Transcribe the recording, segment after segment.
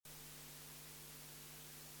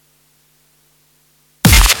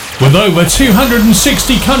With over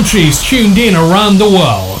 260 countries tuned in around the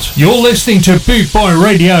world, you're listening to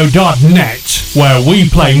BootboyRadio.net, where we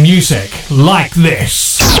play music like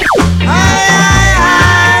this.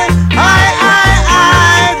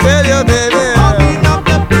 I tell you, baby. Open up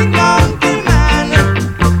the big mountain, man.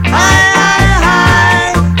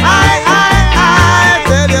 I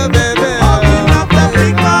tell you, baby. Open up the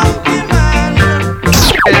big mountain, man.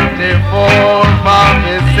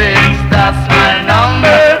 5446, that's my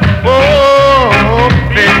number. Oh,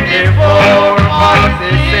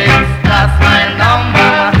 5446, that's my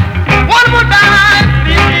number. One more time.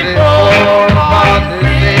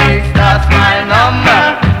 5446, that's my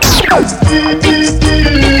number.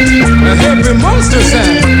 Every monster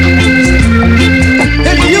sound.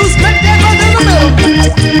 If you spit that in the middle,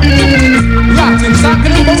 rockin',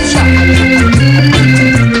 sockin' and boom shot.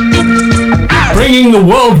 Bringing the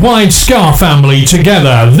worldwide ska family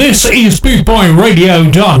together, this is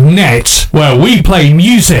BootboyRadio.net, where we play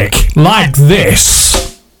music like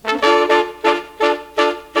this.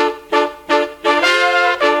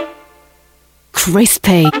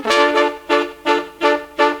 Crispy.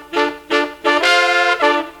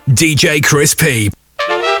 DJ Chris P.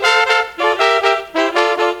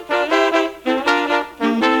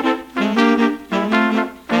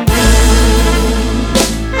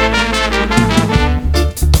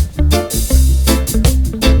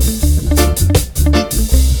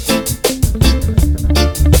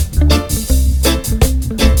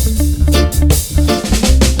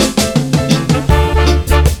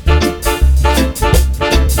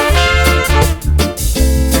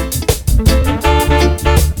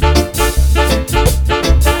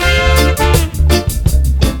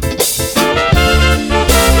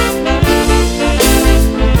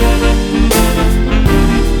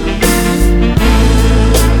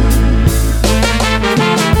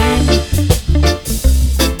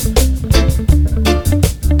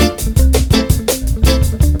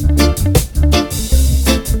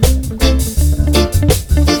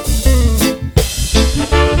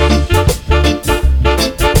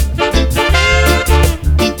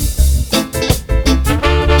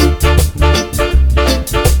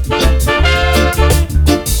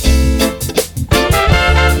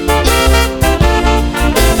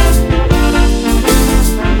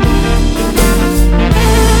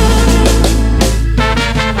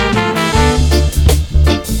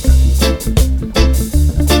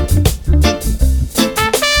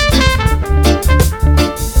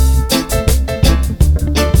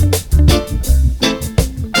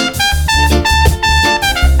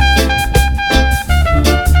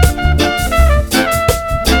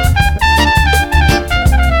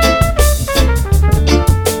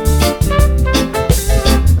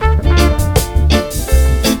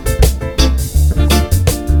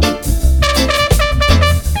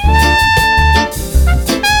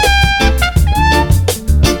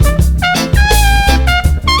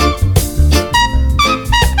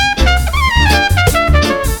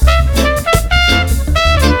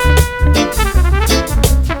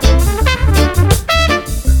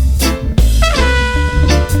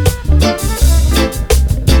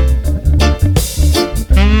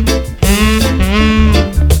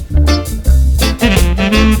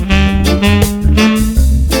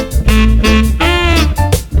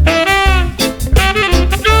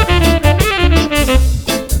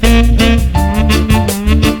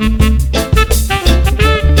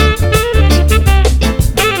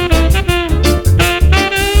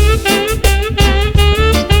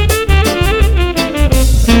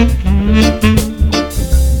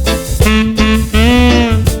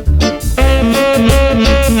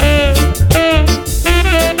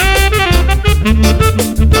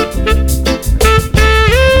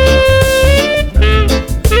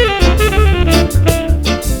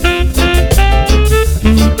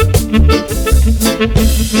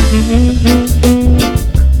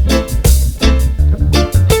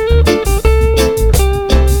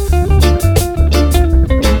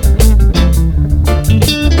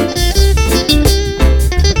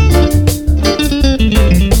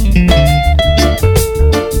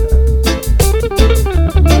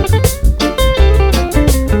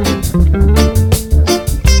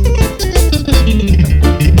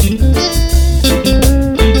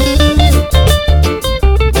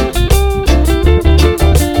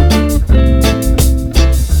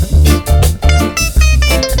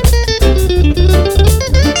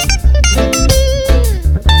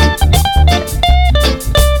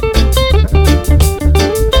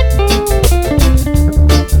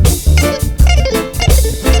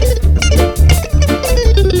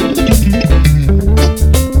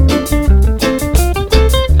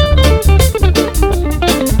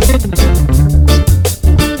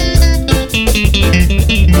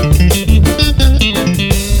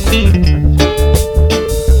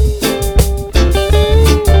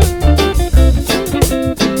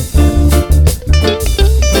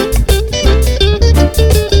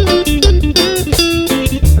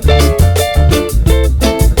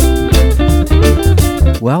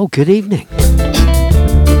 good evening.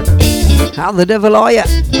 How the devil are you?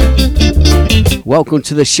 Welcome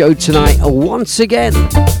to the show tonight once again.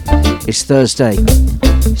 It's Thursday.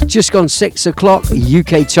 It's just gone 6 o'clock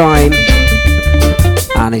UK time.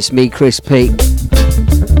 And it's me, Chris P.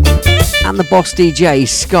 And the boss DJ,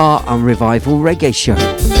 Ska and Revival Reggae Show.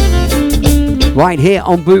 Right here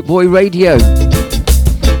on Bootboy Radio.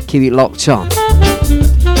 Keep it locked on.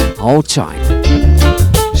 Hold tight.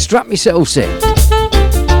 Strap yourselves in.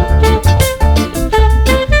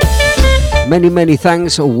 Many, many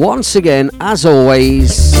thanks once again, as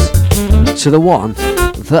always, to the one,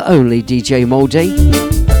 the only DJ Moldy.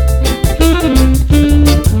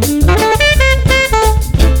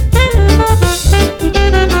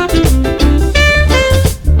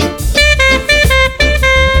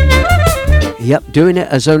 Yep, doing it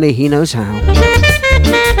as only he knows how.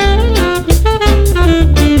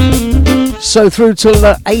 So through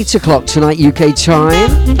till 8 o'clock tonight UK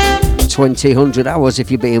time. 2000 hours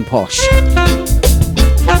if you're being posh.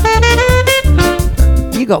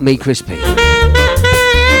 You got me, Chris P.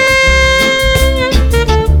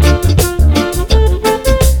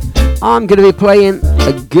 I'm going to be playing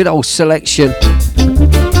a good old selection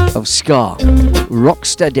of ska,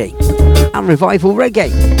 rocksteady and revival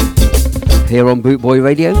reggae here on Bootboy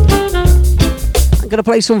Radio. I'm going to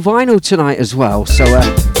play some vinyl tonight as well, so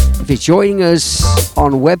if you're joining us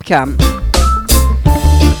on webcam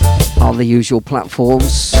on the usual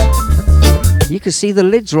platforms, you can see the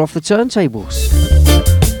lids are off the turntables.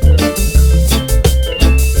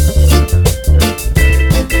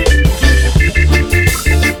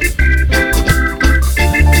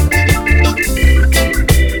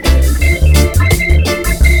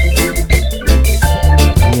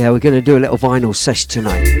 Yeah, we're going to do a little vinyl sesh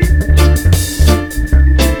tonight.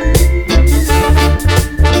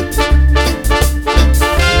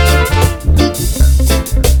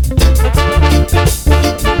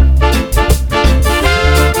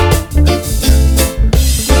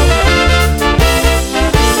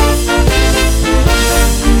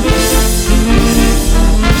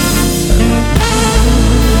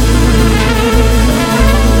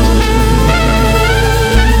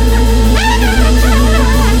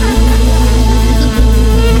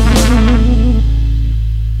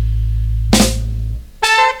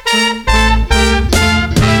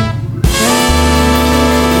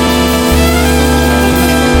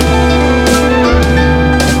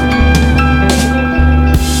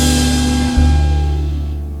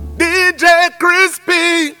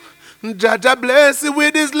 Jaja bless you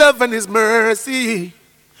with his love and his mercy.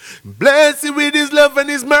 Bless you with his love and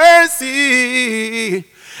his mercy.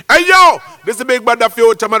 Hey yo, this is a big band of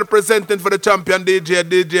future man presenting for the champion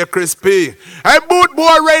DJ Chris P. Hey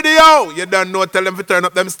Bootboy Radio, you don't know, tell them to turn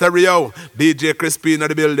up them stereo. DJ Chris P in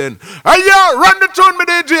the building. Hey yo, run the tune me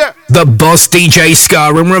DJ. The Boss DJ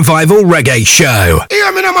Ska and Revival Reggae Show.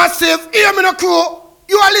 Hear me now massive, hear me now crew.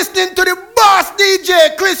 You are listening to the Boss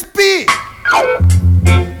DJ Chris P.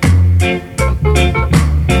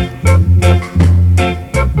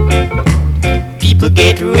 People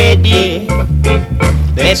get ready,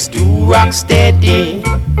 let's do rock steady.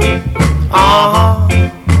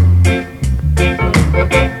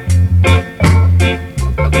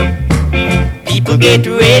 People get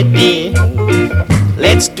ready,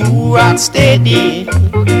 let's do rock steady.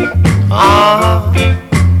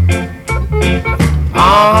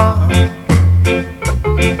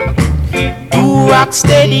 Do rock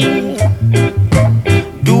steady,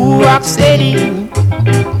 do rock steady.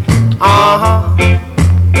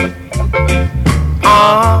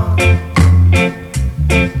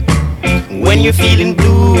 When you're feeling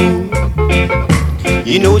blue,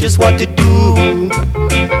 you know just what to do.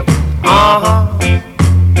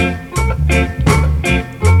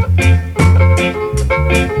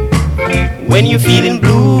 When you're feeling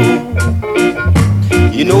blue,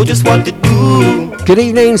 you know just what to do. Good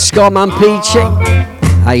evening, Scarman Peachy.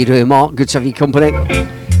 How you doing, Mark? Good to have you company.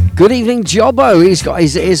 Good evening, Jobbo. He's got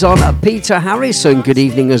his ears on. Peter Harrison, good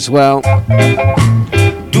evening as well.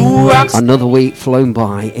 Another week flown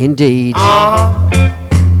by, indeed. How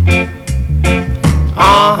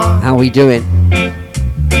are we doing?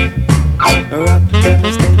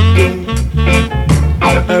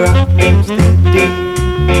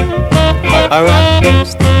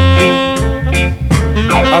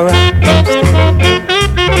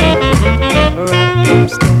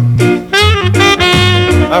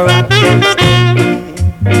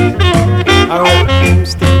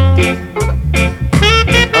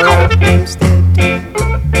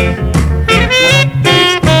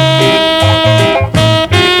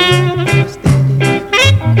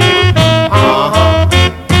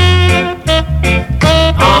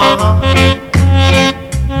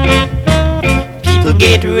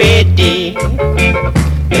 get ready.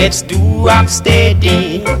 Let's do rock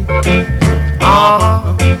steady.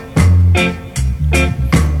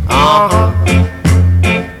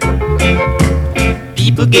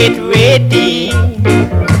 People get ready.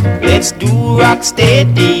 Let's do rock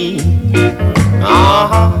steady.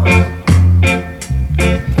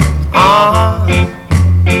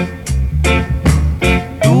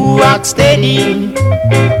 Do rock steady.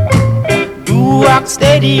 Do rock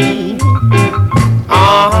steady.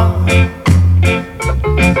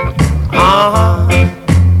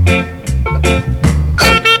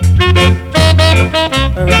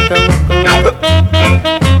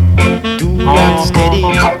 Do rock steady.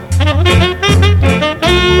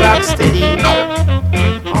 Do rock steady.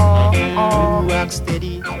 Do rock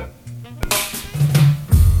steady.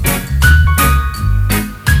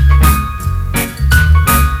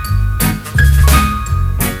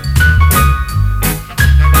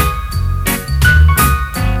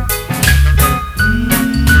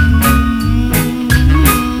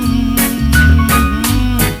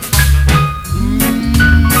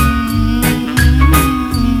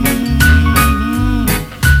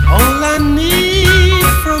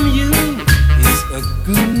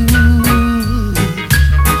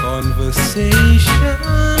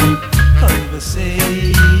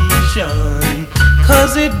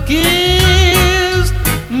 Cause it gives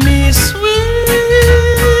me sweet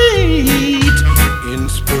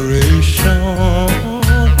inspiration.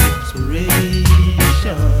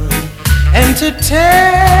 And to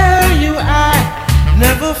tell you I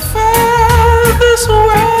never felt this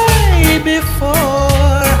way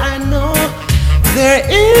before. I know there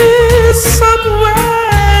is some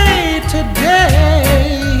way today.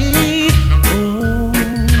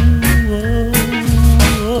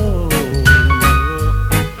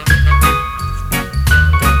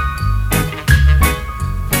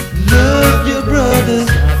 Love your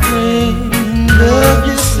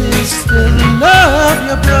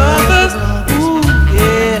brothers, ooh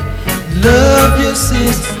yeah. Love your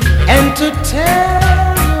sisters, and to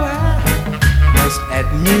tell you I must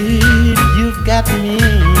admit you've got me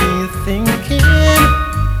thinking.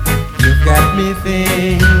 You've got me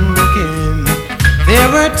thinking. There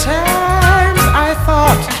were times I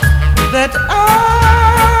thought that I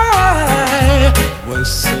was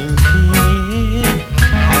sinking.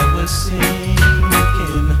 I was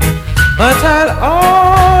sinking, but I'll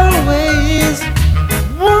always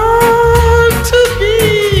want to be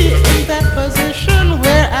in that position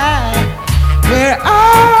where I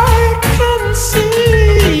can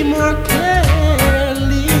see more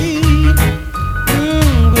clearly,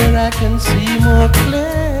 where I can see more clearly.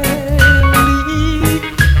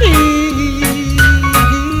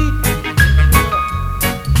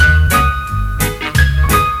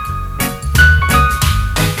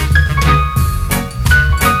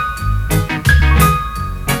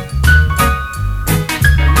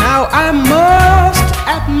 I must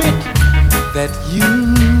admit that you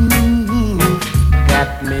got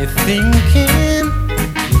me thinking.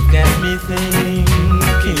 You got me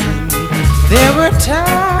thinking. There were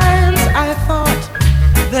times I thought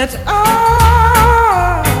that I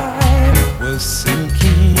was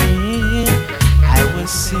sinking. I was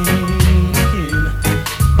sinking,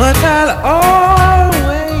 but I'll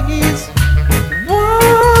always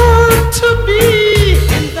want to be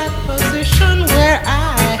in that position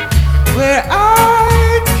where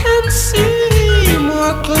I can see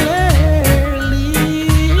more clearly.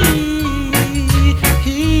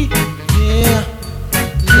 Yeah,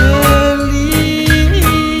 clearly.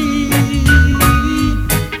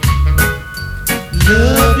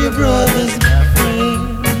 Love your brothers, my friend.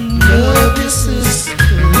 Love your sisters.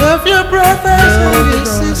 Love your brothers and your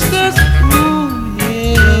sisters. Ooh,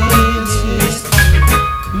 yes.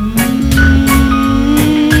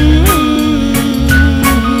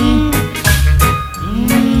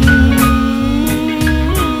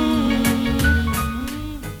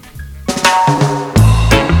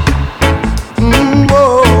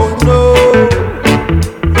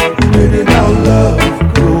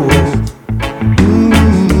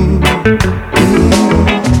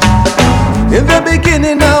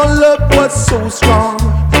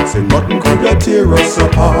 Tear us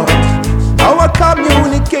apart. Our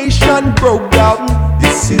communication broke down.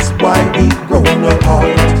 This is why we've grown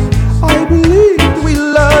apart. I believe we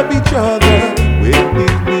love each other. Where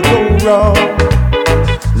did we go wrong?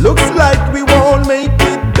 Looks like we won't make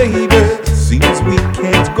it, baby. Seems we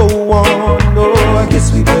can't go on. Oh, I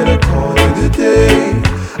guess we better call it a day.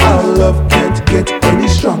 Our love can't get any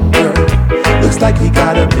stronger. Looks like we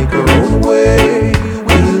gotta make our own way.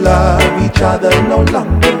 We love each other no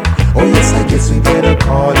longer. Oh yes, I guess we better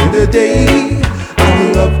call it a day. Our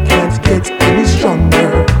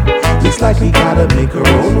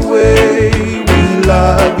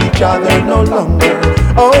no longer.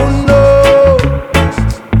 Oh no,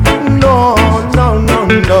 no, no, no,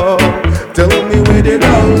 no. Tell me where did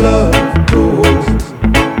our love go?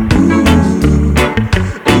 Ooh,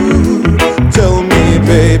 ooh. Tell me,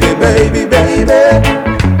 baby, baby, baby.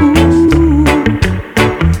 Ooh,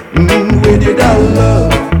 where did our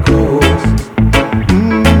love go?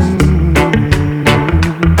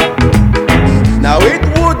 Now it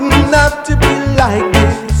wouldn't have to be like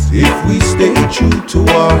this if we stay true to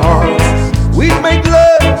our hearts. We'd make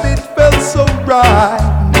love, it felt so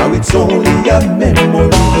right. Now it's only a memory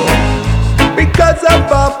because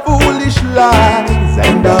of our foolish lies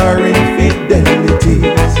and our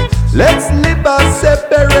infidelities. Let's live our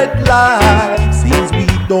separate lives since we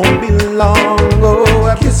don't belong. Oh,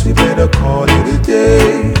 I guess we better call it a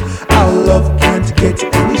day. Our love can't get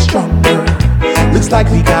any stronger. Looks like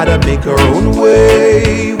we gotta make our own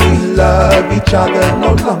way. We love each other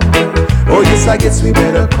no longer. Oh yes, I guess we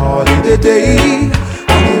better call it a day.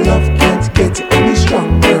 Our love can't get any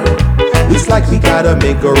stronger. Looks like we gotta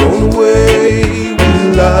make our own way.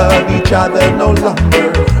 We love each other no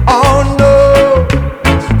longer. Oh no,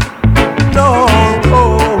 no,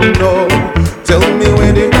 oh no. Tell me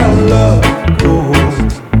where did our love go?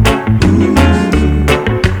 Ooh, ooh.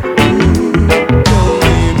 Tell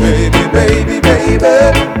me, baby, baby, baby.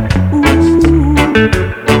 Ooh.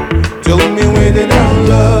 Tell me where did our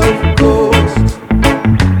love go?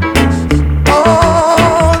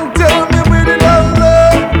 Oh, tell me where did our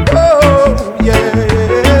love go? Yeah.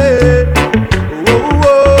 Oh,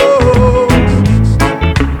 oh.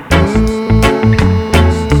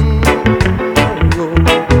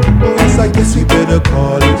 Yes, I guess we better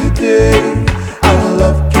call it a day. Our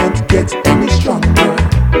love can't get any stronger.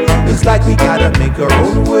 Looks like we gotta make our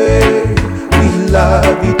own way. We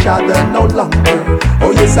love each other no longer.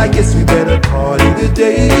 Oh yes, I guess we better call it a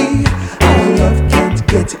day. Our love can't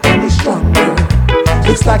get any stronger.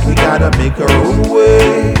 Looks like we gotta make our own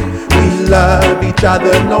way. We love each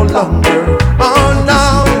other no longer. Oh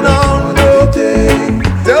no, no, no.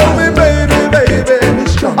 Tell me, baby, baby.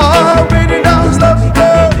 Oh, baby, don't love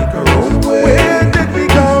go. Where did we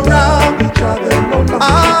go wrong? Each other no longer. Oh,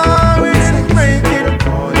 we didn't make it.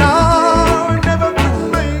 No, we never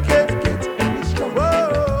could make it.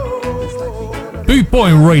 Boot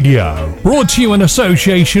Boy Radio, brought to you in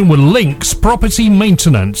association with Links Property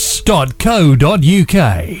Maintenance.co.uk.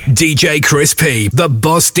 DJ Chris P, the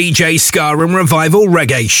Boss DJ Ska and Revival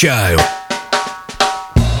Reggae Show.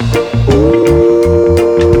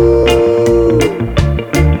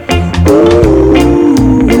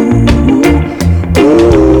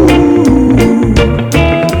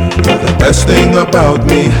 Best thing about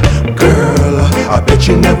me, girl, I bet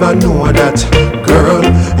you never know that, girl.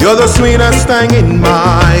 You're the sweetest thing in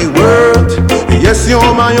my world. Yes,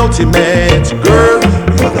 you're my ultimate, girl.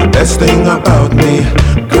 You're the best thing about me,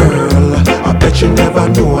 girl. I bet you never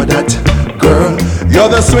know that, girl. You're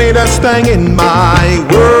the sweetest thing in my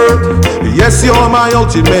world. Yes, you're my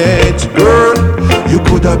ultimate, girl. You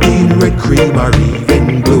could have been red cream or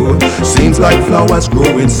even blue. Seems like flowers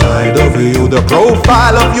grow inside of you. The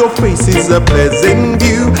profile of your face is a pleasant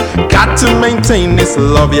view. Got to maintain this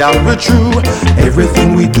love, yeah, we're true.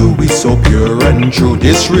 Everything we do is so pure and true.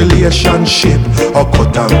 This relationship, a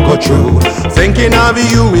cut and go through. Thinking of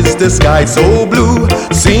you is the sky so blue.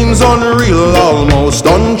 Seems unreal, almost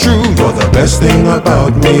untrue. You're the best thing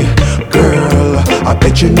about me, girl. I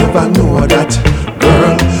bet you never know that,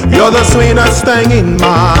 girl. You're the sweetest thing in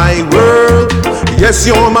my world. Yes,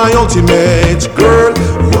 you're my ultimate, girl.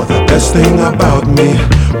 You're the best thing about me,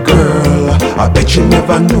 girl. I bet you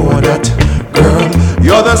never know that, girl.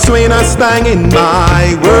 You're the sweetest thing in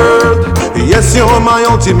my world. Yes, you're my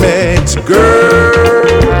ultimate, girl.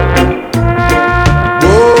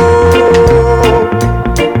 Whoa.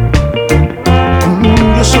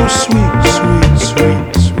 You're so sweet, sweet,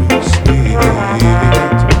 sweet, sweet, sweet.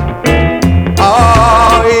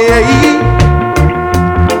 Oh, yeah.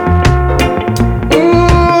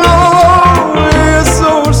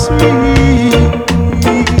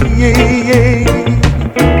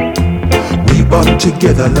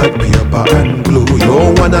 Together like paper and glue.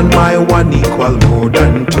 Your one and my one equal more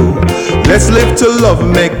than two. Let's live to love,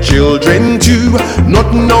 make children too.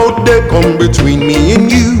 Nothing out there come between me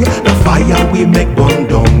and you. The fire we make burn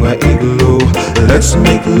down a igloo. Let's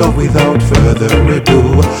make love without further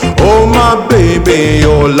ado. Oh my baby,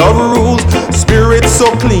 your love rules. Spirit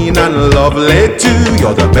so clean and lovely too.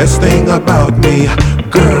 You're the best thing about me,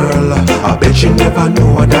 girl. I bet you never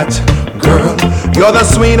know that, girl. Girl, you're the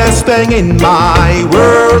sweetest thing in my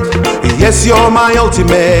world. Yes, you're my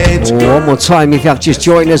ultimate. One more time, if you have just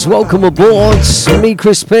joined us, welcome aboard. Me,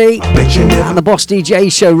 Chris P, and the Boss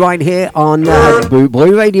DJ show right here on Boot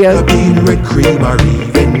Boy Radio. Being red cream or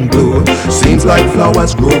even blue, seems like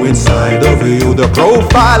flowers grow inside of you. The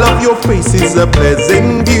profile of your face is a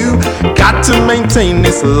pleasant view. Got to maintain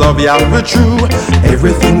this love, yeah, we're true.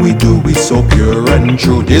 Everything we do is so pure and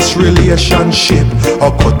true. This relationship, a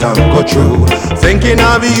cut and go through. Thinking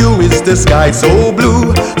of you is the sky so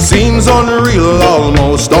blue. Seems unreal,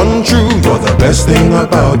 almost untrue. You're the best thing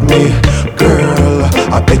about me, girl.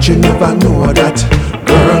 I bet you never know that,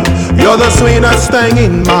 girl. You're the sweetest thing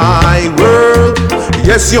in my world.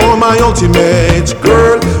 Yes, you're my ultimate,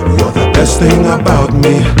 girl. You're the best thing about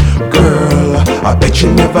me, girl. I bet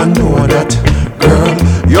you never know that, girl.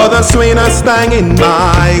 You're the sweetest thing in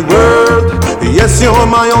my world. Yes, you're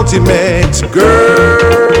my ultimate,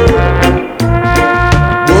 girl.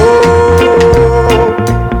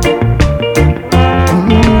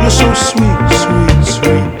 So sweet, sweet,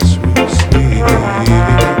 sweet, sweet, sweet.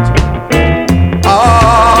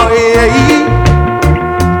 Oh, yeah.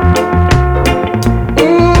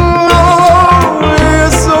 Oh,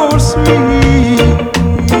 you're so sweet.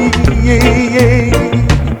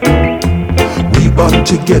 We bond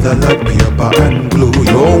together like paper and glue.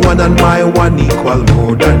 Your one and my one equal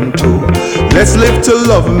more than two. Let's live to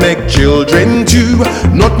love, make children too.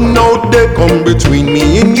 Nothing out there come between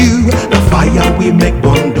me and you. The fire we make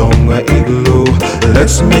burn down a igloo.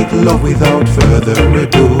 Let's make love without further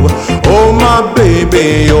ado. Oh my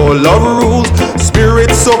baby, your love rules.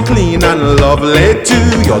 Spirit so clean and lovely too.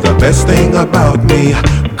 You're the best thing about me,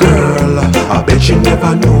 girl. I bet you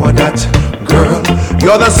never know that, girl.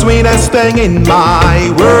 You're the sweetest thing in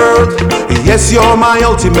my world. Yes, you're my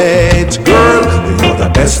ultimate, girl. You're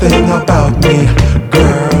the best thing about me,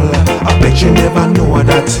 girl. I bet you never know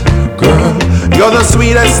that, girl. You're the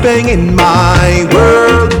sweetest thing in my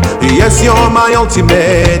world. Yes, you're my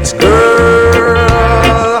ultimate,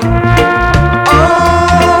 girl.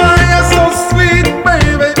 Oh, you're so sweet,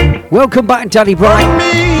 baby. Welcome back, Daddy Bright.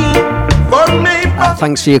 For me.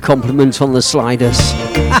 Thanks for your compliment on the sliders.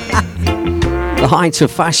 The height of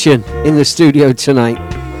fashion in the studio tonight.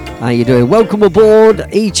 How you doing? Welcome aboard,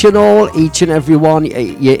 each and all, each and every one.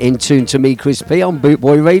 You're in tune to me, Chris P, on Boot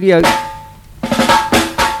Boy Radio.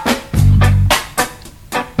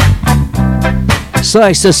 So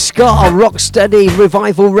it's a ska rocksteady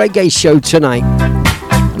revival reggae show tonight.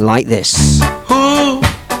 Like this. Ooh,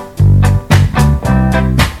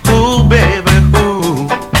 baby, ooh.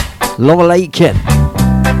 Laurel Aitken,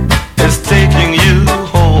 It's taking you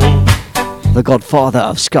home. the godfather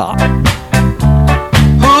of ska.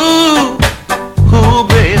 Ooh,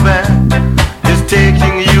 baby, it's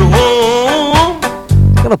taking you home.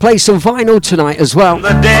 Gonna play some vinyl tonight as well.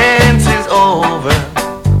 The dance is over.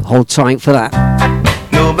 Hold tight for that.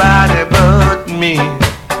 Nobody but me.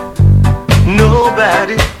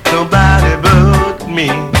 Nobody but me.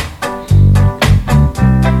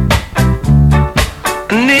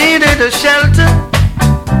 Needed a shelter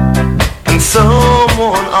and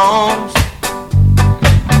someone arms.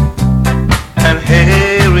 And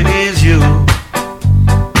here is you.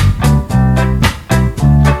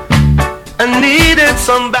 I needed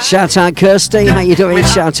somebody. Shout out Kirsty, how you doing?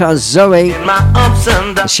 Shout out Zoe. In my ups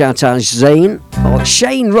and downs. Shout out Zane. Or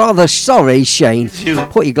Shane rather, sorry Shane.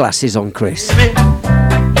 Put your glasses on, Chris.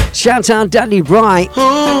 Shout out Daddy Bright.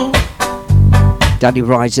 Ooh, Daddy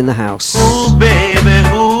Bright's in the house. ooh, baby,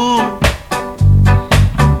 ooh.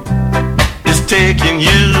 It's taking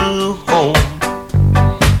you home.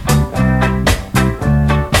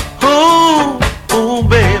 Ooh,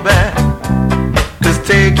 baby. It's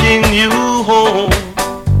taking you home.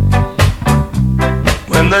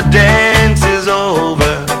 When the dance is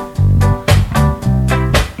over,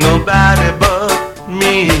 nobody but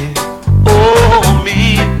me. Oh,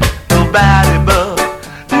 me. Nobody but,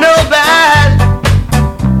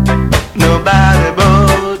 nobody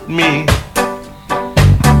but me.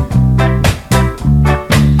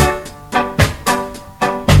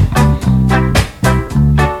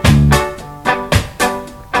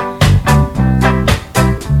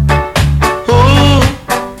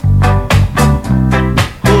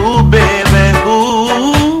 Ooh, baby,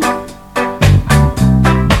 ooh.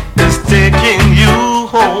 It's taking you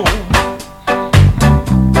home.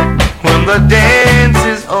 When the dance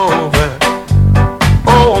is over,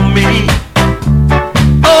 oh me,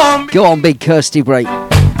 Go on, big Kirsty Break.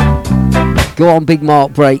 Go on, big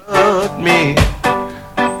Mark Break. but me.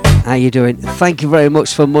 How you doing? Thank you very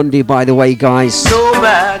much for Monday, by the way, guys.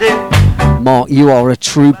 Nobody Mark, you are a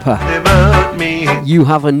trooper. but me. You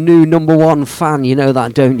have a new #1 fan, you know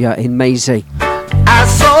that, don't you, in Maisie? I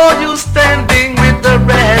saw you standing with the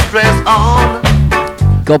red dress on.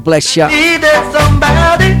 God bless you. Needed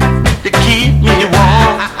somebody to keep me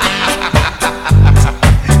warm.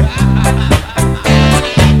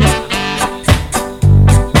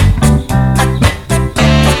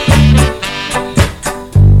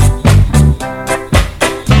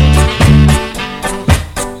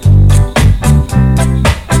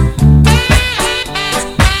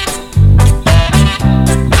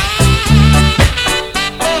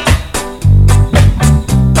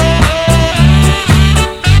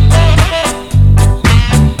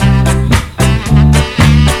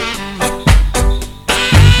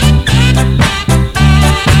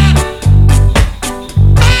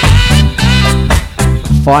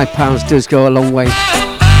 £5 does go a long way.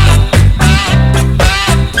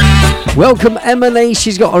 Welcome Emily,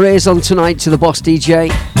 she's got her ears on tonight to the Boss DJ.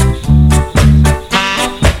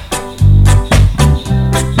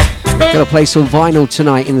 Gonna play some vinyl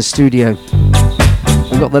tonight in the studio.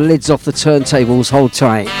 We've got the lids off the turntables, hold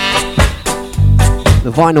tight.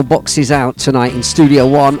 The vinyl box is out tonight in Studio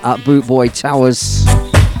 1 at Bootboy Towers.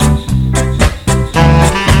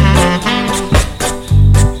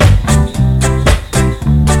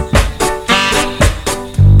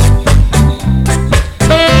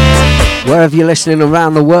 Wherever you're listening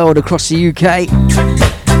around the world, across the UK,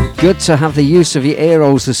 good to have the use of your ear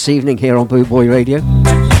holes this evening here on Bootboy Radio.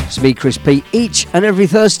 It's me, Chris P, each and every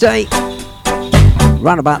Thursday,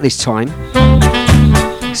 round about this time.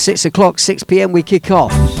 6 o'clock, 6 p.m. we kick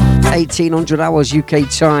off, 1800 hours UK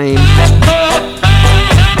time.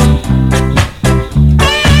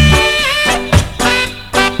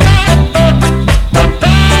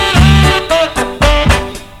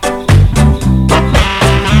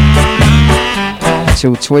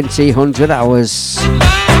 Till 2000 hours.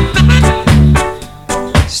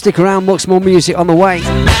 Stick around, much more music on the way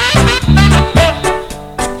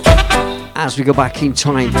as we go back in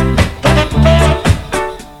time.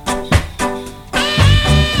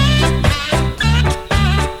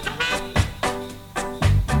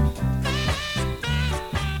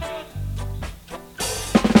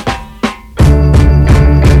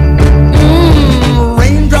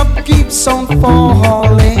 Raindrop keeps on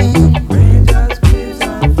falling.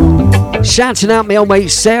 Shouting out my old mate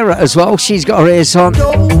Sarah as well. She's got her ears on.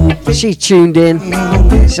 She tuned in.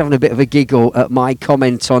 She's having a bit of a giggle at my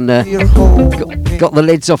comment on got the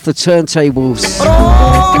lids off the turntables.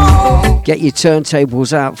 Get your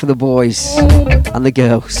turntables out for the boys and the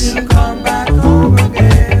girls.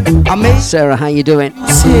 Sarah, how you doing?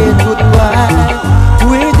 Say goodbye.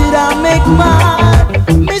 Where did I make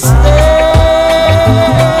my mistake?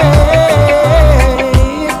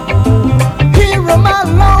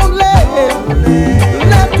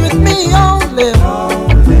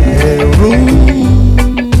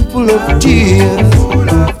 Tears.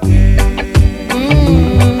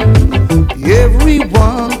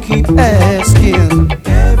 Everyone keep asking.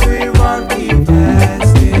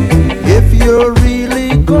 If you're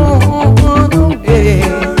really gone away.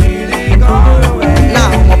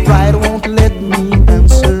 Now my pride won't let me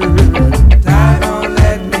answer.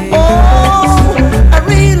 Oh, I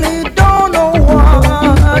really don't know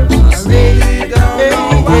what to say.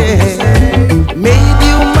 Made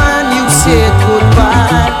you mine, you said goodbye.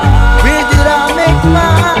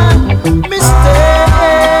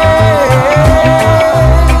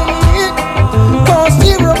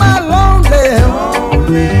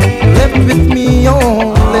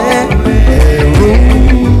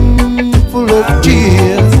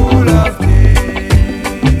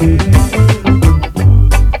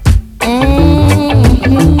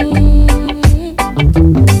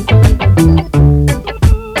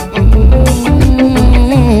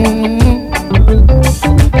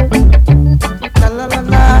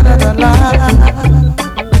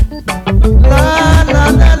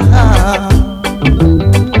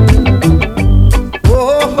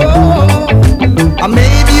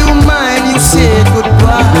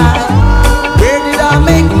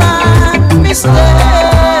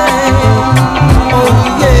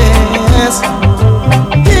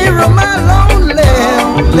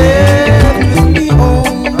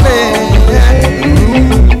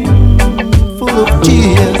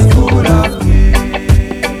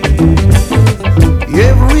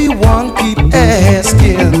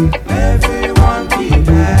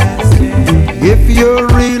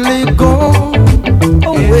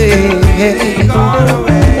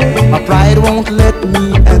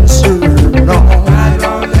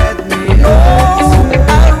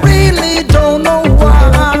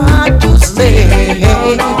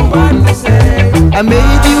 I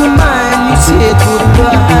made you mine, you said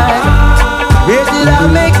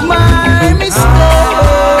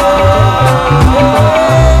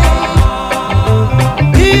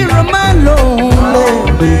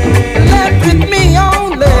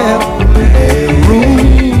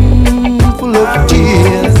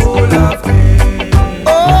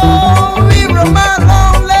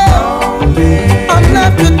I'm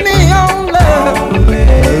left with me only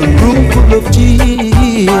a room full of tears.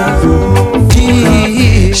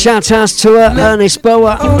 Shout outs to Ernest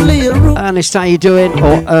Bower. Ernest, how you doing?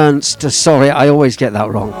 Or Ernst, sorry, I always get that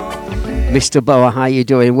wrong. Mr. Bower, how you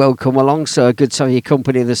doing? Welcome along, sir. Good to have your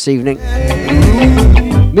company this evening.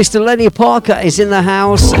 Mr. Lenny Parker is in the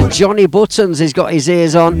house. Johnny Buttons has got his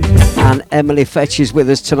ears on. And Emily Fetch is with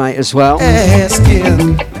us tonight as well.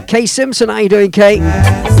 Kay Simpson, how you doing, Kate?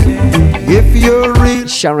 If you're real,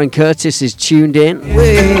 Sharon Curtis is tuned in.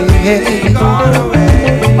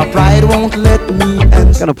 my pride won't let me.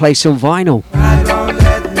 Gonna play some vinyl. I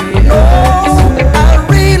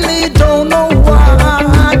really don't know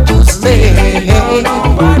what to say.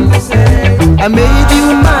 I made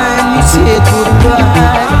you mine, you said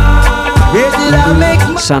goodbye. Where did I make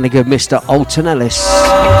my Sounding good, Mr. Alton Ellis.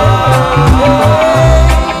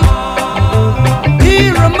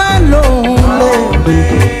 Here am I lonely,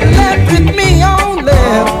 left with me only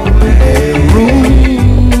a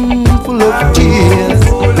room full of tears.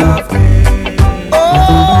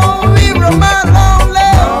 Oh, here am I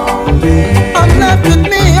lonely, I'm left with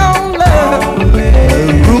me only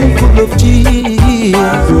a room full of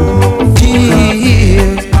tears.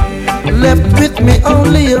 Tears, left with me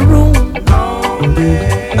only a room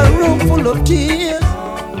full of tears.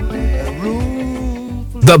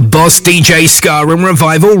 The Boss DJ Ska and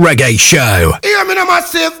Revival Reggae Show. Hear me now,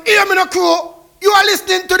 massive. Hear me now, crew. You are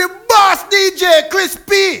listening to the Boss DJ Chris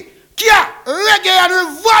P. Kia Reggae and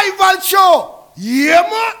Revival Show. Yeah,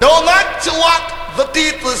 man. No matter what the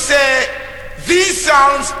people say, these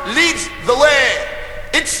sounds leads the way.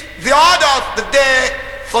 It's the order of the day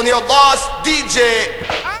from your Boss DJ.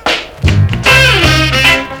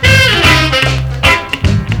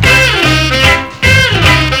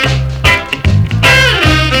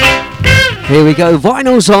 Here we go,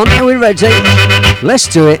 vinyl's on, are we ready? Let's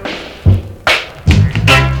do it.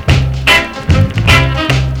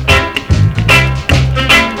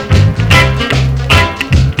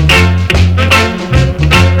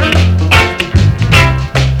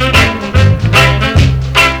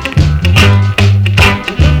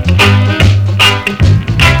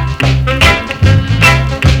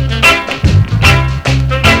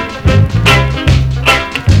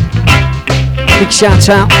 Big shout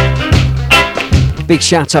out. Big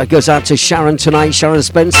shout out goes out to Sharon tonight, Sharon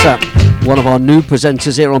Spencer, one of our new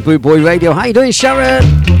presenters here on Boot Boy Radio. How you doing, Sharon?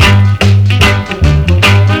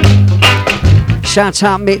 Shout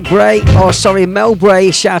out Mick Bray, Mel Bray.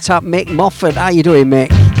 Shout out Mick Moffat. How you doing, Mick?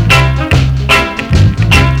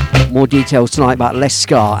 More details tonight about Less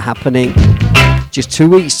Scar happening just 2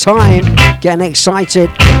 weeks' time. Getting excited.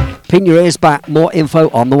 Pin your ears back. More info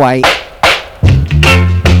on the way.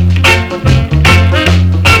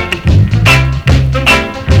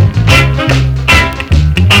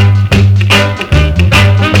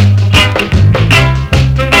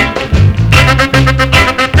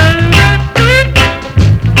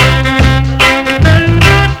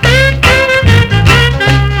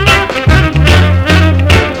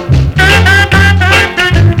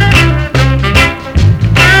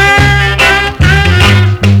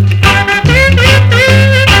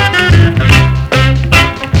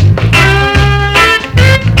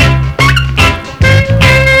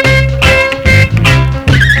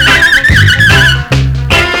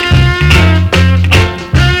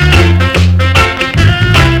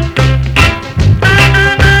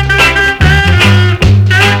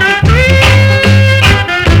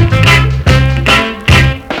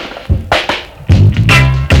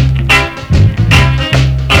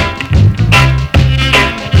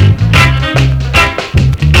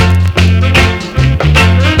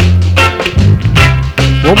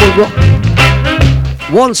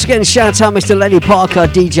 Once again, shout out Mr. Lenny Parker,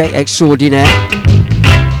 DJ extraordinaire.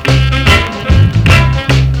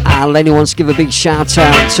 And Lenny wants to give a big shout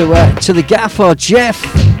out to the gaffer, Jeff,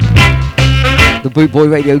 the Boot Boy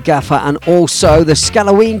Radio gaffer, and also the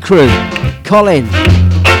Scalloween crew, Colin,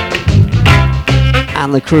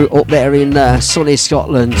 and the crew up there in sunny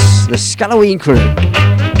Scotland, the Scalloween crew.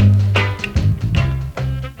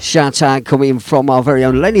 Shout out coming from our very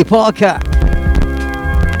own Lenny Parker.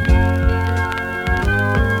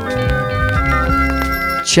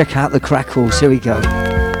 Check out the crackles, here we go.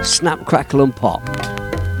 Snap, crackle and pop.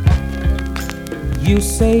 You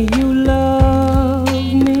say you love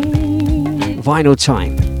me. Vinyl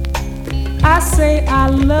time. I say I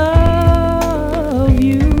love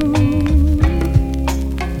you.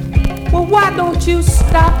 Well, why don't you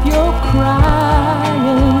stop your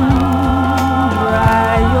crying?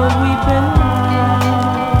 Dry your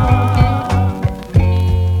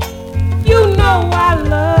weeping. You know I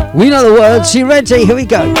love. We know the words, you ready? Here we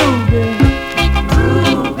go.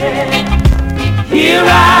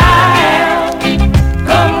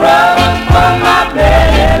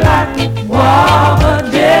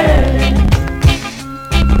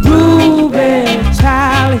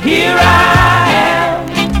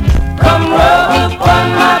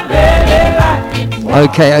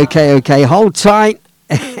 Okay. Hold tight.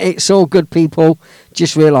 It's all good, people.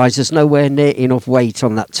 Just realised there's nowhere near enough weight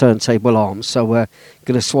on that turntable arm, so we're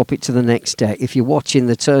going to swap it to the next deck. If you're watching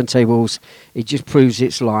the turntables, it just proves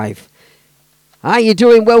it's live. How you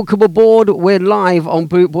doing? Welcome aboard. We're live on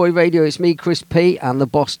Bootboy Radio. It's me, Chris P, and the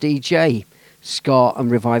Boss DJ, Ska and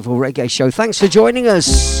Revival Reggae Show. Thanks for joining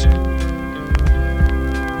us.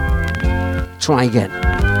 Try again.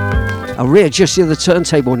 I'll readjust the other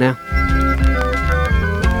turntable now.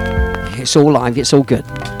 It's all live, it's all good.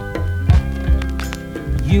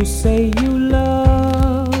 You say you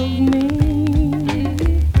love me,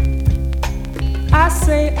 I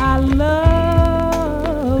say I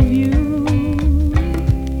love you.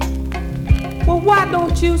 Well, why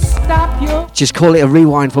don't you stop your... Just call it a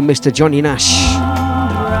rewind for Mr. Johnny Nash.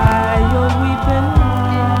 Dry your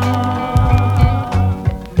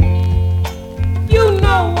weeping. You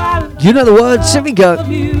know I love You know the words, here we go.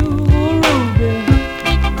 you,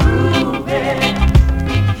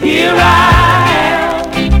 Here I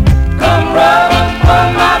am, come rub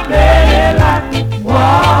upon my belly like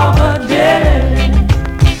warm jelly.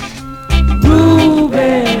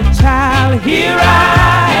 Ruby, child, here I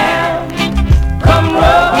am, come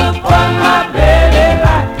rub upon my belly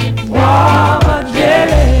like warm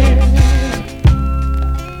jelly.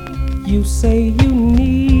 You say you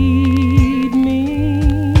need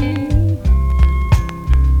me,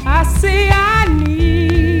 I say I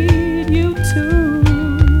need you too.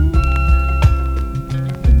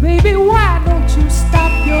 Baby, why don't you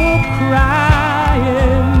stop your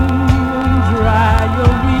crying, dry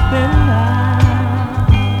your weeping eyes?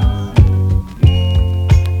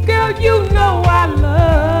 Girl, you know I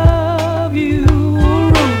love you,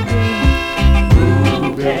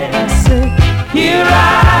 Ruby. I said, here I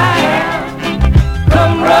am,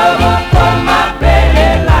 come rub upon my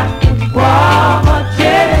belly like warm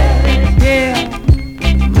jelly. Yeah,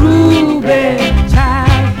 Ruby,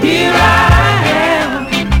 child, here I am,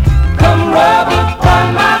 come rub upon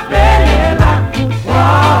my belly like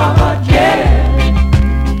warm jelly.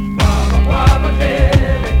 Warm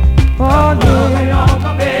jelly. Oh, rub it on my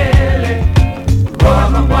belly.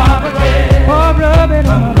 Warm jelly. Oh, rub it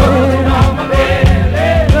on my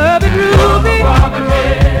belly. Rub it, Ruby.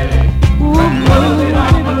 Ooh, rub it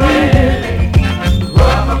on my belly.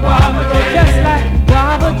 Just like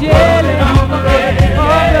warm jelly. Oh,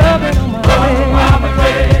 rub it on my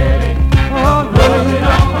belly. Oh, rub it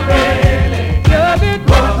on my belly. Rub it,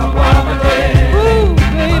 ooh,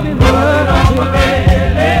 baby, rub it,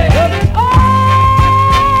 rub it all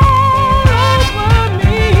over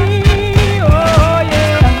me, oh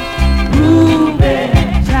yeah. Ruby,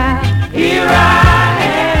 child, here I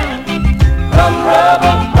am, come rub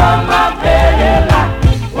upon my belly like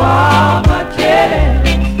warm jelly.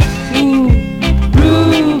 Ooh,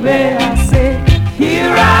 Ruby, I say,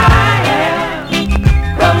 here I am,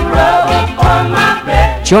 come rub upon my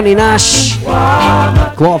belly. Johnny Nash,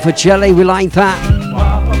 guava jelly, we like that.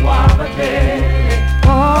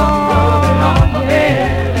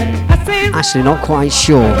 Actually, not quite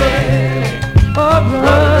sure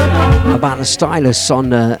about the stylus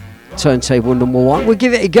on turntable number 1. We'll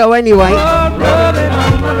give it a go anyway.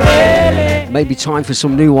 Maybe time for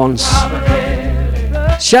some new ones.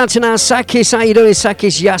 Shouting out Sakis, how you doing,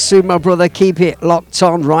 Sakis Yasu, my brother? Keep it locked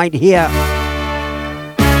on right here.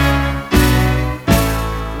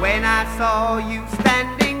 When I saw you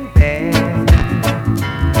standing there,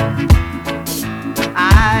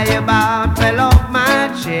 I about fell off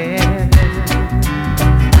my chair.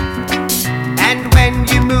 And when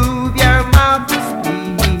you move your mouth to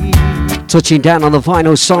speak, Touching down on the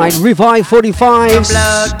vinyl side, Revive 45's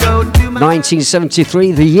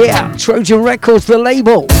 1973, the year. Trojan Records, the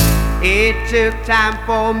label. it took time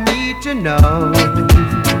for me to know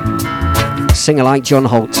Singer like John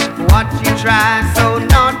Holt. what you try so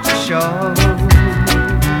not to show.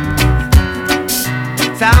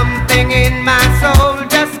 Something in my soul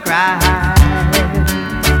just cried.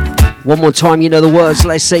 One more time, you know the words.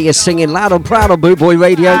 Let's say you're singing loud and proud on Bootboy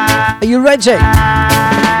Radio. Are you ready?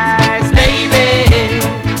 Baby,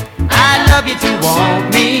 I love you to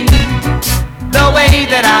want me the way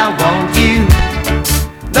that I want you,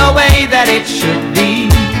 the way that it should be.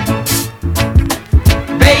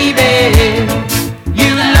 Baby,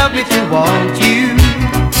 you love me to want you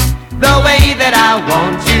the way that I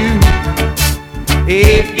want you.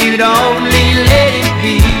 If you'd only let it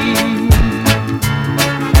be.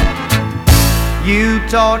 You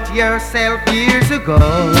taught yourself years ago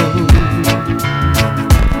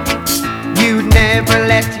you'd never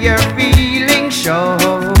let your feelings show.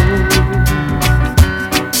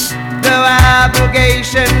 The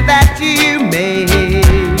obligation that you made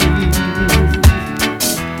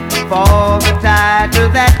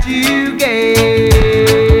you gave.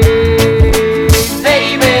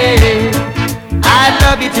 Baby, I'd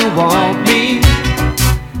love you to want me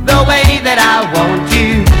the way that I want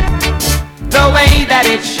you, the way that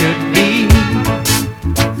it should be.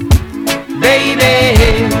 Baby,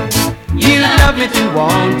 you love me to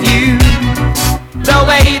want you the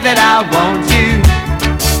way that I want you.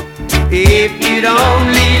 If you'd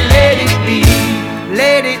only let it be,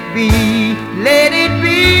 let it be, let it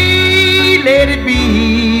be, let it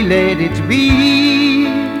be, let it be.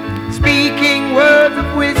 Speaking words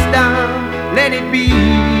of wisdom, let it be,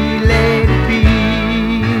 let it be.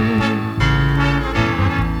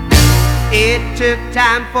 It took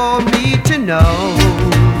time for me to know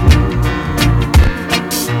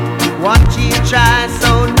what you try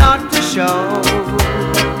so not to show.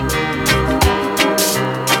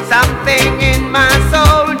 Something in my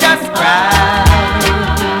soul just cries.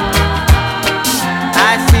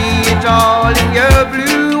 I see it all in your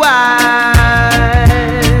blue eyes.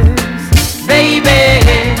 Baby,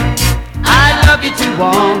 I love you to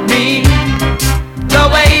want me the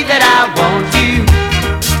way that I want you,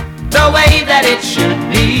 the way that it should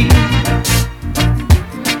be.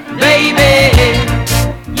 Baby,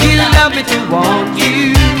 you love me to want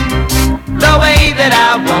you the way that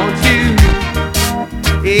I want you.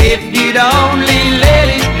 If you'd only let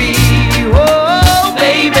it be, oh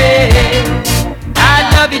baby,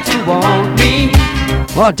 I'd love you to want me.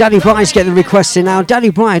 Well, Daddy Brian's getting the request in now.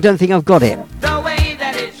 Daddy Brian, I don't think I've got it. The way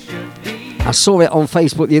that it should be. I saw it on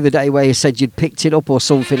Facebook the other day where you said you'd picked it up or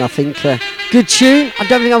something, I think. Good tune. I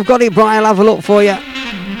don't think I've got it, Brian. I'll have a look for you.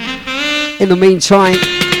 In the meantime,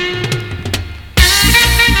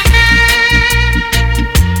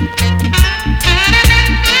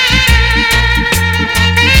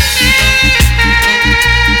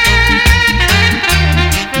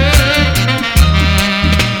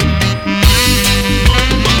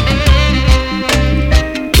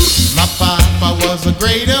 a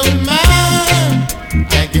great old man,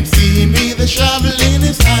 I can see him with a shovel in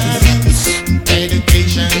his hand.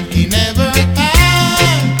 Education he never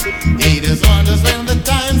had, he does wonders when the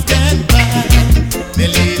times get bad. The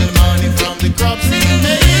little money from the crops he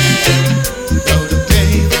made, though to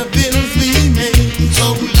pay the bills we made.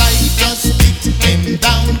 So life just kicked him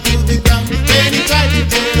down to the ground. When he tried to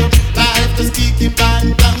get up, life just kicked him back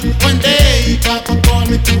down. One day Papa called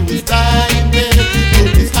me to his dying bed,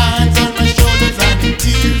 put his hands on my shoulders and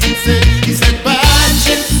tears he said,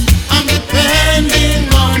 Patches, I'm depending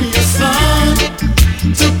on your son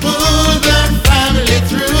to pull the family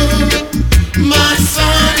through. My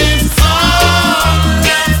son is all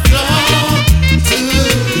left up to you.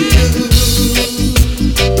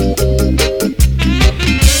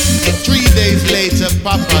 3 days later,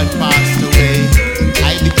 Papa had passed away.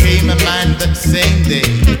 I became a man that same day.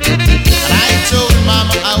 And I told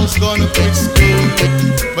Mama I was gonna quit school,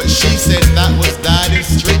 but she said that was Daddy's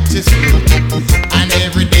strictest rule. And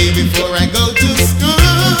every day before I go to school,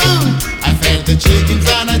 I felt the chickens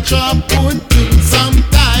on a chop wood too.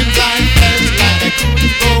 Sometimes I felt like I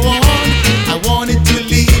couldn't go on. I wanted to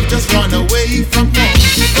leave, just run away from home.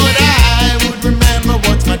 But I would remember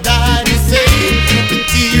what my daddy said, the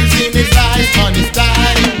tears in his eyes on his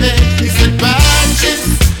dying bed. He said,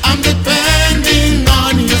 Patches, I'm depending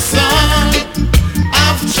on your son.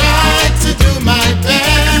 I've tried to do my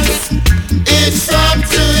best. It's up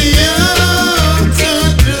to you to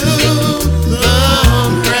do the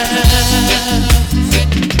rest.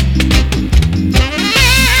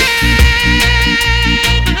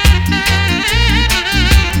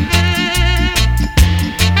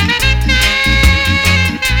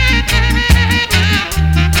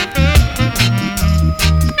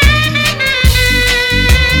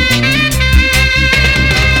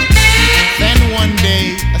 Then one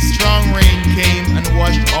day a strong rain came and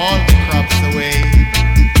washed all the crops away.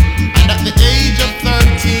 And at the age of 13,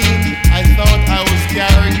 I thought I was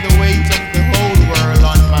carrying the weight of the whole world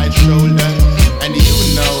on my shoulder. And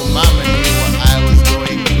you know, Mama knew what I was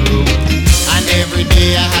going through. And every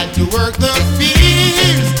day I had to work the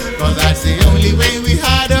fields, cause that's the only way we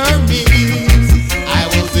had our meals. I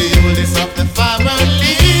was the oldest of the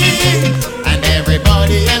family, and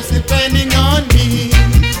everybody else depending on me.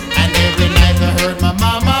 And every night I heard my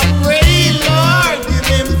mama pray, Lord, give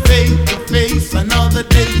him faith to face another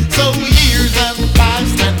day. So years have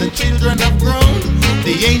passed and the children have grown.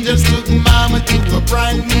 The angels took Mama to a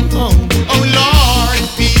brand new home. Oh Lord,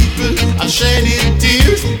 people are shedding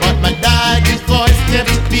tears, but my daddy's voice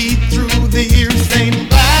kept beat through the years, saying,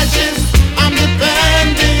 Patches, I'm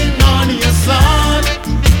depending on your son.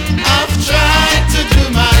 I've tried to do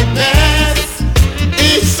my best.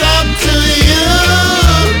 It's up to you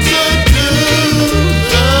to do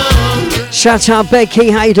the Shout out Becky,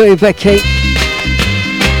 how you doing, Becky?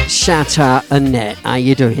 Shout out Annette, how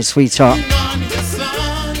you doing, sweetheart?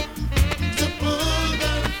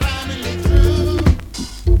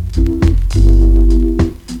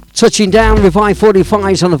 Touching down, Revive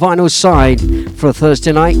 45s on the vinyl side for a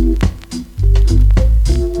Thursday night.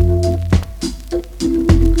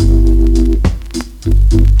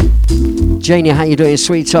 Janie, how you doing,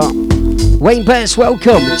 sweetheart? Wayne Betts,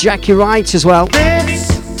 welcome. Jackie Wright as well.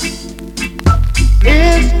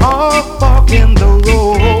 It's all fucking the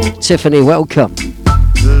road. Tiffany, welcome.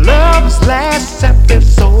 Love's last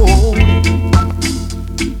episode.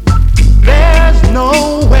 There's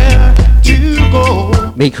nowhere to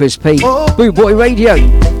go. Me, Chris P. Boo Boy Radio,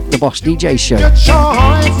 the Boss DJ Show. Your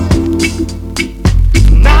choice.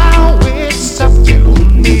 Now it's up to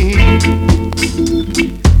me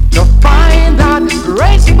to find that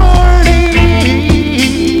grace morning.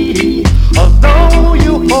 Although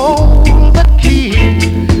you hold the key,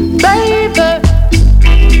 baby,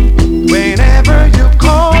 whenever you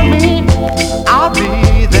call me, I'll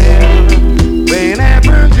be there.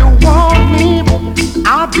 Whenever you want me,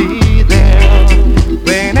 I'll be there.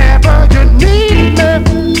 Whenever you need me,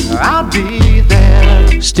 I'll be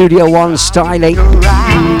there. Studio One styling.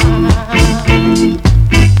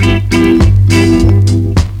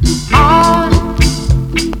 I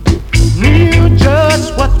knew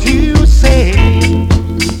just what you say,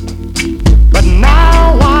 but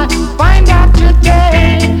now I find out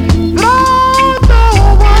today that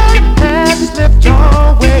although one has slipped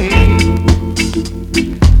away,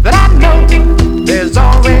 that I know there's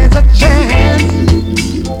always a chance,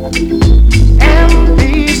 and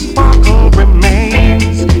the sparkle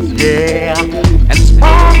remains, yeah, and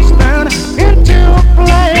sparks turn into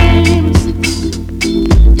flames,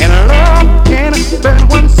 and love can burn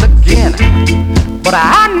once again. But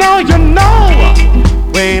I know you know,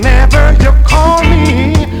 whenever you call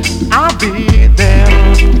me, I'll be there.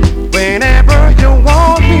 Whenever you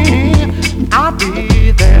want me, I'll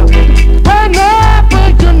be there. Whenever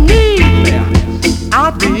you need me,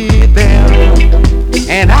 I'll be there.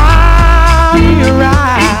 And I'll be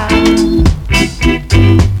right.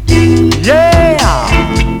 Yeah.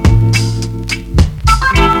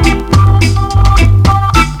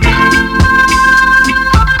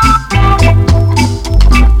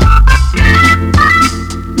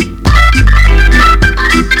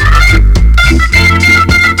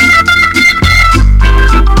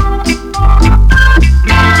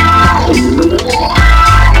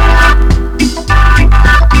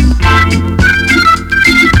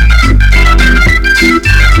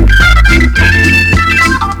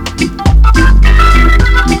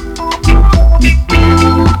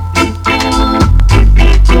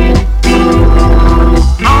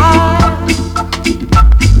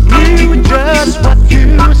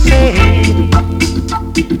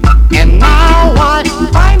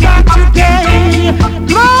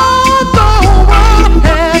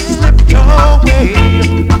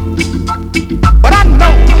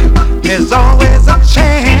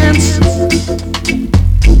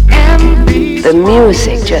 The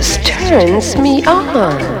music just turns me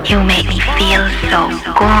on. You make me feel so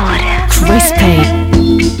good. Crispy.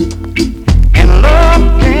 And love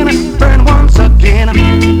can burn once again.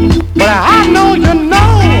 But I know you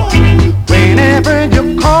know, whenever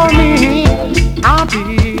you call me, I'll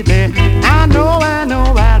be there. I know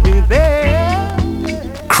I'll be there.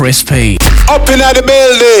 Crispy. Up in the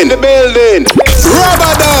building,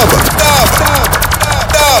 Rubber dub.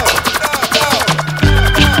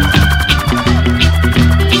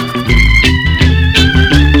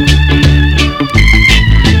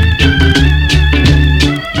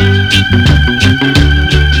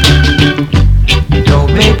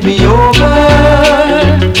 Make me over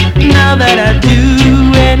now that I do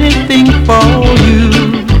anything for you.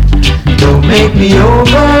 Don't make me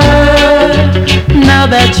over now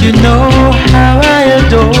that you know how I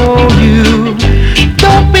adore you.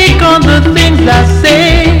 Don't pick on the things I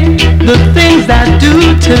say, the things I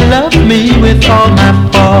do to love me with all my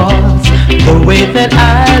faults, the way that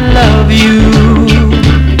I love you.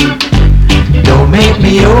 Don't make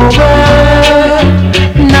me over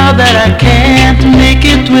now that I can't make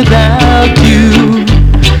it without you.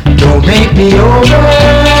 Don't make me over,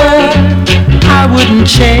 I wouldn't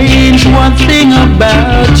change one thing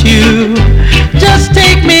about you. Just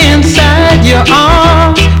take me inside your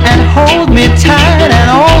arms and hold me tight and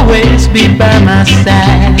always be by my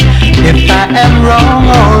side. If I am wrong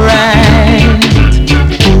or right,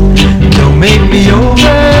 don't make me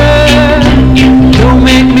over, don't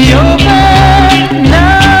make me over.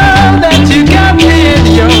 Now that you got me in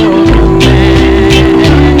your romance,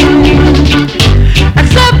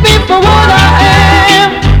 accept me for what I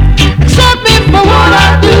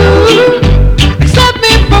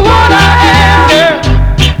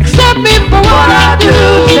I do,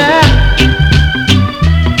 child.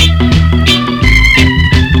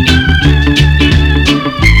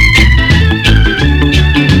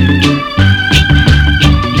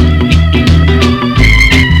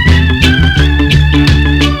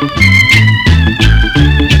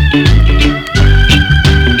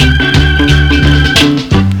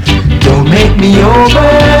 Me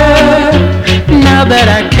over now that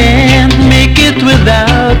I can't make it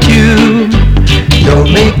without you.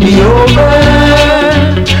 Don't make me over.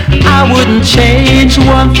 I wouldn't change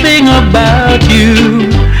one thing about you.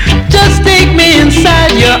 Just take me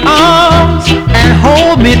inside your arms and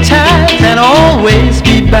hold me tight and always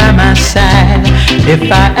be by my side. If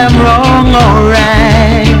I am wrong or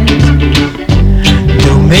right,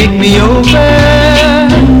 don't make me over.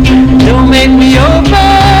 Don't make me over.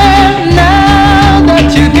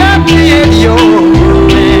 You got me in your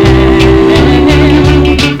name.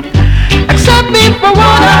 Accept me for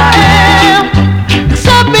what I am.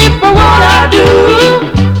 Accept me for what I do.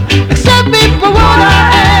 Accept me for what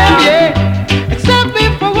I am, yeah. Accept me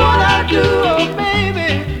for what I do, oh baby.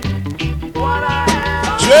 What I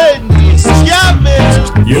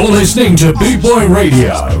am. You're listening to Boot Boy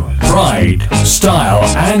Radio. Pride, style,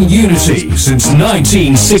 and unity since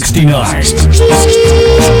 1969.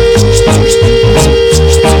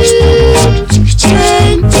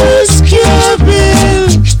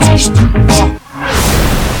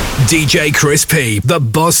 DJ Chris P, the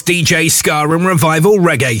Boss DJ Ska and Revival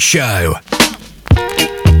Reggae Show.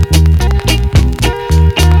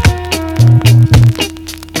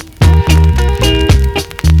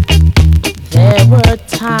 There were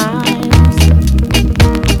times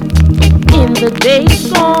in the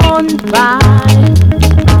days gone by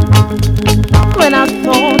when I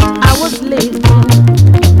thought I was living,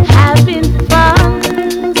 having fun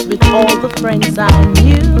with all the friends I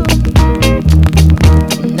knew.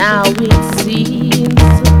 Now it seems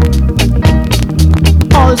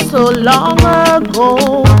all so long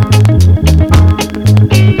ago,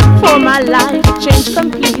 for my life changed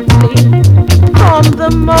completely from the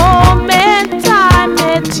moment I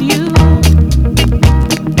met you.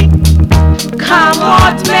 Come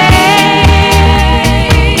what may,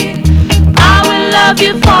 I will love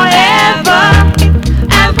you forever,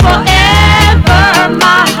 and forever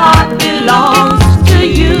my heart belongs to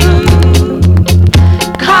you.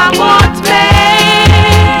 Come what may,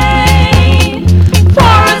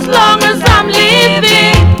 for as long as I'm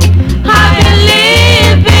living, I've been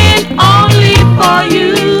living only for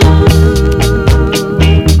you.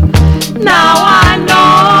 Now I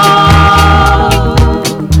know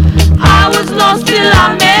I was lost till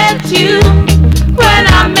I met you. When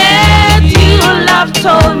I met you, love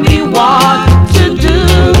told me what to do.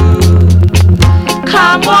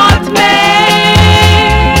 Come what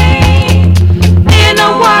may, in a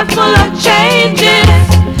world full of changes,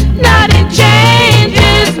 nothing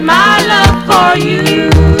changes my love for you.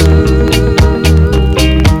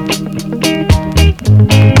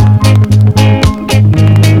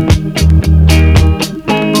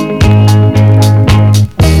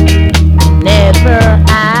 Never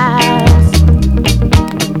ask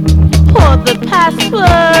what the past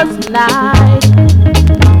was like.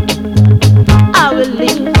 I will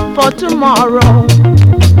live for tomorrow.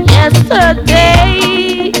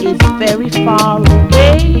 Yesterday is very far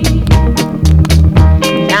away.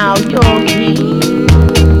 Now you're here.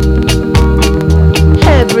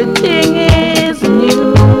 Everything is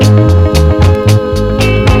new.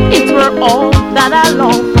 It's for all that I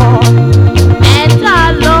long for, and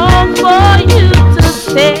I long for you to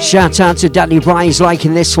stay. Shout out to Danny Bryce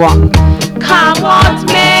liking this one. Come what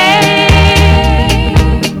may,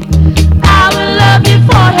 I will love you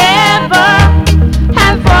forever,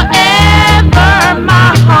 and forever my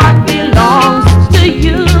heart belongs to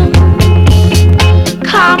you.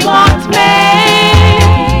 Come what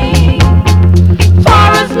may, for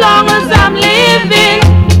as long as I'm living,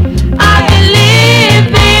 I've been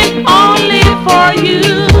living only for you.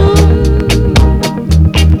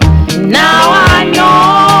 Now I know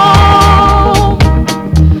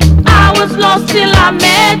I was lost till I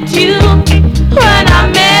met you. When I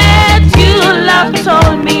met you, love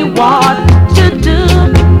told me what to do.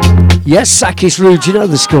 Yes, Sakis Rude, you know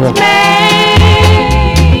the score.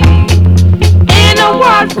 In a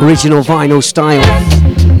world Original vinyl style.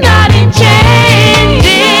 nothing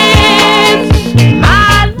changes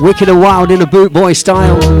my Wicked and Wild in a Boot Boy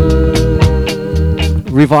style.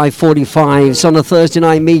 Revive 45s on a Thursday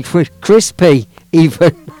night. Me, Chris P,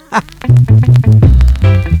 even.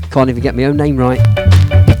 Can't even get my own name right.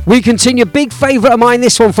 We continue. Big favourite of mine,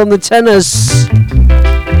 this one from the Tenors.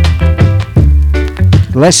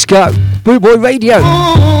 Let's go. Boot Boy Radio.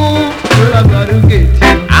 Well, I gotta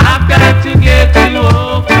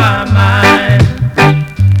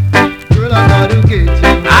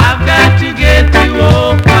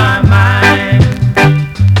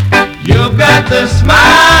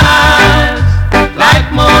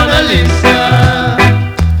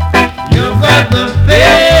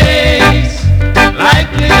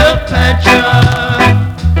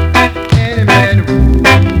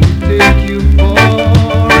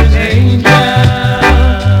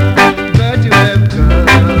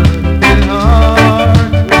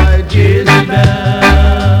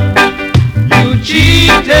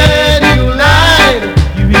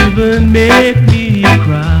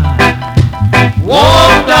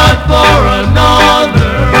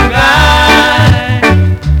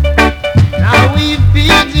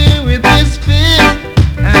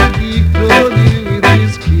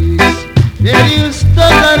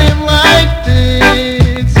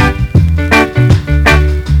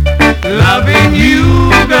loving you,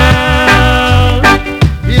 girl.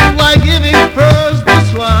 It's like giving pearls to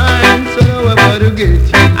swine, so now I've got to get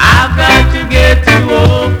you. I've got to get you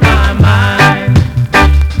off my mind.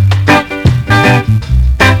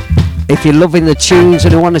 If you're loving the tunes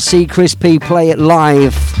and you want to see Chris P play it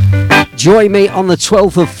live, join me on the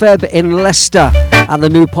 12th of Feb in Leicester at the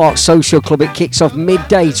New Park Social Club. It kicks off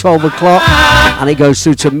midday, 12 o'clock, and it goes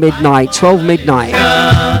through to midnight, 12 midnight.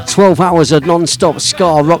 12 hours of non-stop ska,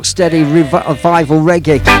 rocksteady, revival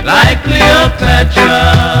reggae. Like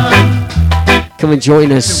Cleopatra. Come and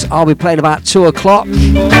join us. I'll be playing about 2 o'clock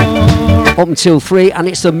up until 3, and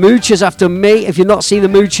it's the Moochers after me. If you've not seen the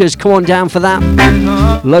Moochers, come on down for that.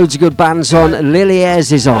 Loads of good bands on. Lily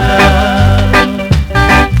Ayres is on.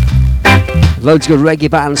 Loads of good reggae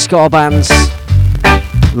bands, ska bands.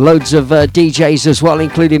 Loads of DJs as well,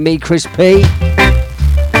 including me, Chris P.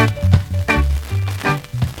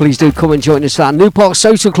 Please do come and join us at New Park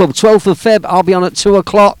Social Club, 12th of Feb. I'll be on at 2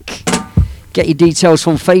 o'clock. Get your details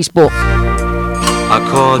from Facebook. I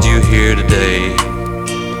called you here today.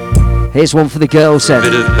 Here's one for the girls then.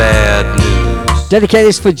 Bit of bad news. Dedicate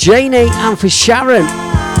this for Janie and for Sharon.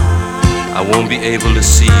 I won't be able to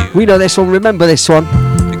see you We know this one, remember this one.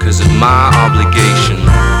 because of my obligation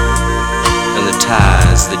and the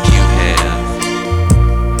ties that you have.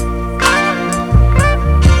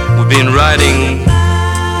 We've been writing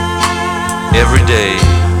every day,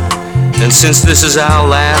 and since this is our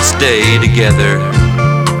last day together,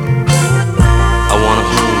 I want to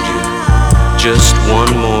hold you just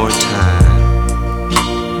one more time.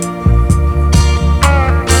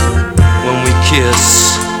 When we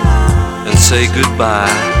kiss and say goodbye,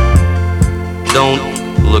 don't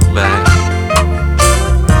look back.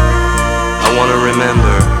 I want to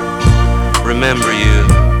remember you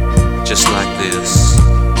just like this.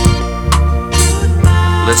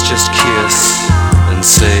 Let's just kiss and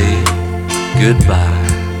say goodbye.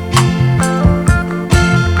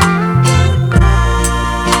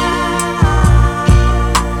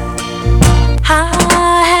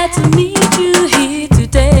 I had to meet you here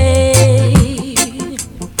today.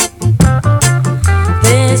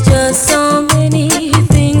 There's just so many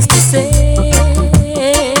things to say.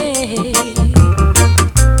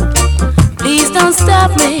 Please don't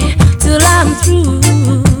stop me till I'm through.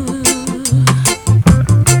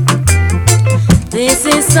 This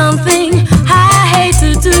is something I hate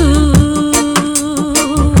to do.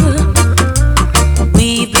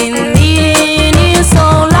 We've been meeting here so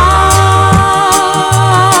long.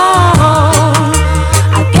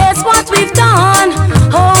 I guess what we've done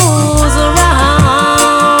holds around.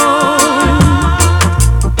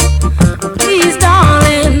 Please,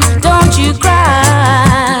 darling, don't you cry.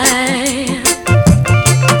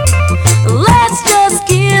 Let's just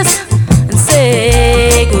kiss and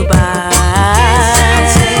say goodbye.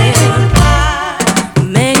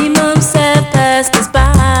 Many months have passed us by.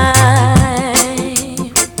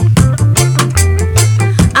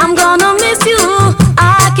 I'm gonna miss you,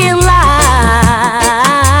 I can't lie.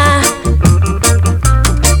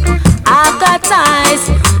 I've got ties,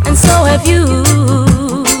 and so have you.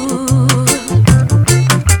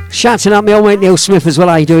 Shouting out my old mate Neil Smith as well.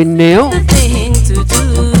 How you doing, Neil? The thing to do.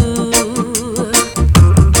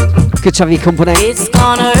 Good to have your company. It's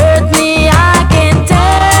gonna hurt me, I can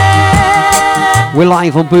tell. We're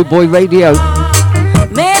live on Boot Boy Radio.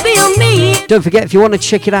 Maybe you'll meet. Don't forget, if you want to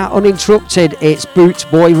check it out uninterrupted, it's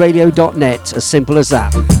bootboyradio.net. As simple as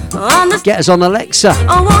that. Get us on Alexa,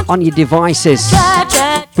 on your devices.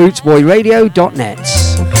 bootboyradio.net.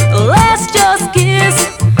 Let's just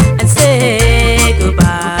kiss and say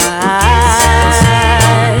goodbye.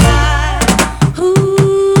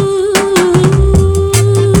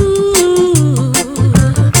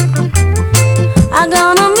 I'm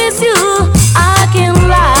gonna miss you, I can't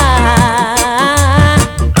lie.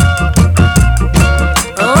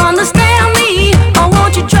 Understand me, or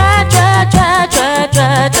won't you try.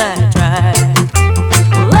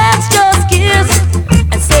 Let's just kiss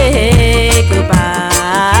and say goodbye.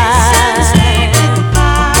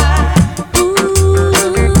 Ooh,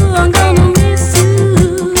 I'm gonna miss you,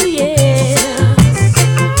 yeah.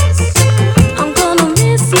 I'm gonna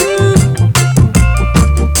miss you.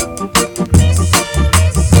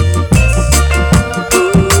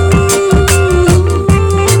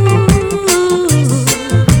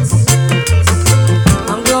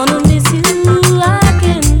 I'm gonna miss you, I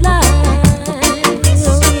can lie.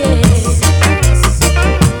 Oh yeah.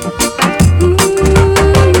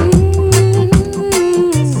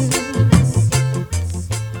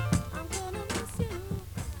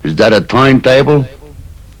 Is that a timetable?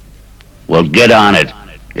 Well, get on it.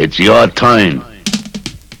 It's your time.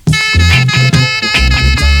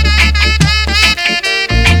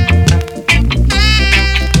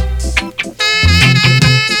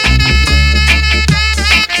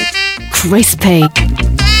 Crispy.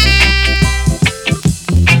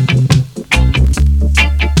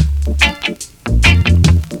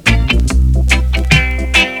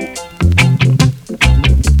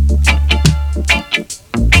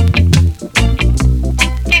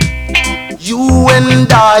 You and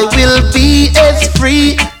I will be as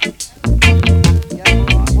free.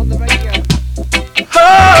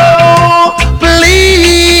 Oh,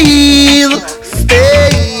 please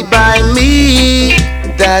stay by me,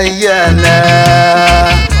 Diana.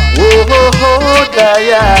 Oh,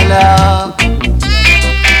 Diana.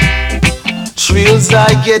 Thrills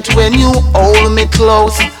I get when you hold me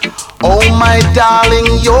close. Oh, my darling,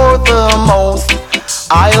 you're the most.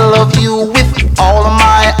 I love you with all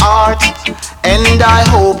my heart, and I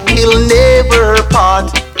hope we'll never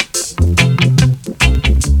part.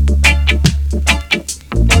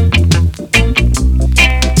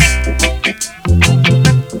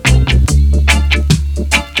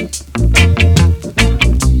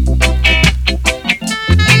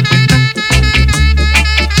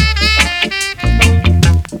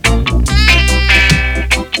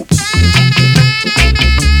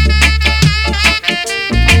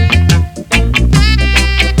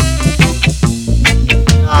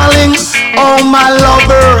 Oh, my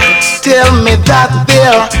lover, tell me that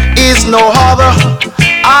there is no other.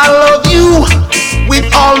 I love you with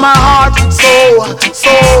all my heart, so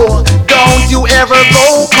don't you ever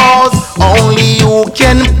go, cause only you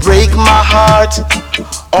can break my heart.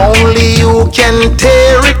 Only you can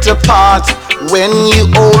tear it apart. When you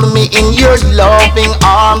hold me in your loving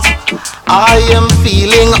arms, I am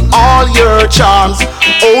feeling all your charms.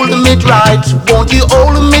 Hold me right, won't you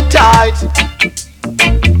hold me tight?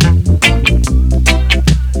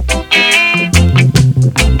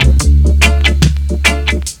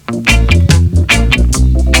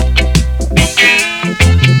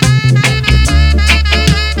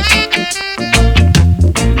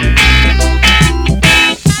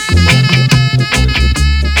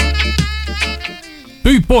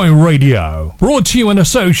 Bootboy Radio, brought to you in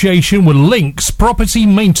association with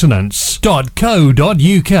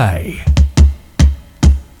linkspropertymaintenance.co.uk.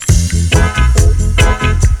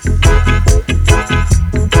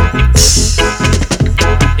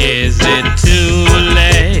 Is it too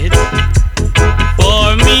late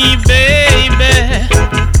for me, baby?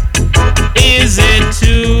 Is it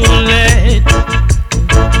too late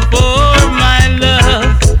for my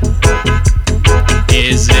love?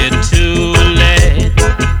 Is it too late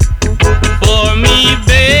for me,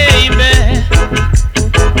 baby?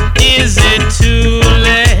 Is it too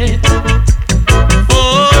late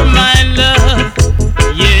for my love?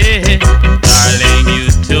 Yeah, darling, you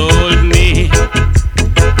told me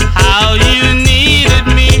how you needed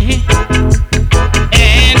me,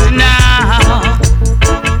 and now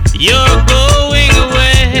you're going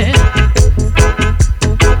away.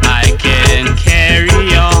 I can't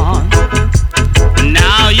carry on.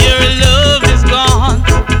 Now your love is gone.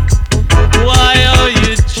 Why are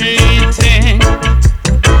you treating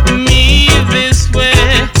me this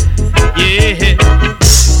way? Yeah.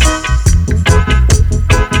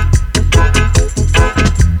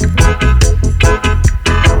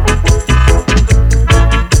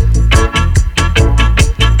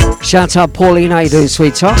 Shout out Pauline, how you doing,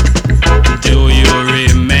 sweetheart? Do you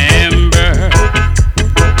remember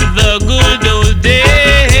the good old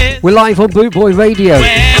days We're live on Bootboy Radio,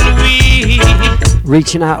 when we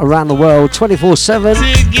reaching out around the world 24/7,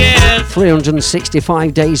 together?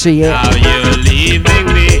 365 days a year. Now you're leaving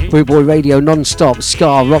me. Bootboy Radio non-stop,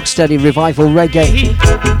 ska, rocksteady, revival, reggae,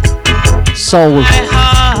 soul,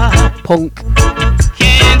 punk,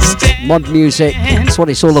 mod music. That's what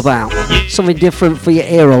it's all about. Something different for your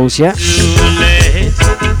ear holes, yeah?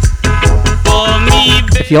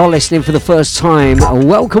 If you're listening for the first time,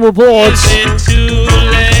 welcome aboard.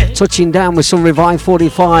 Touching down with some Revive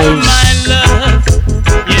 45s,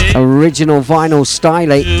 original vinyl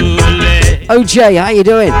styling. OJ, how you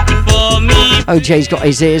doing? OJ's got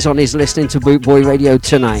his ears on, he's listening to Bootboy Radio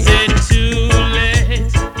tonight.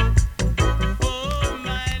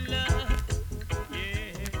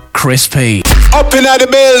 Crispy. Up in the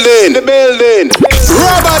building,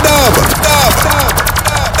 Rubber dub.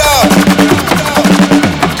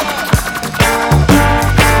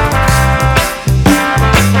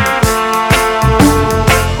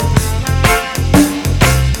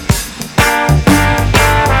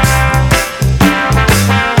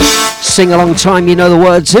 Sing along time, you know the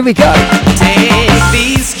words. Here we go. Take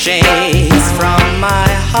these chains from my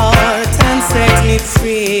heart and set me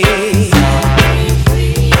free.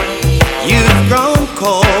 You've grown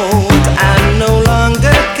cold and no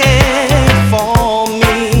longer care for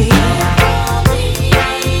me.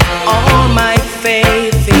 On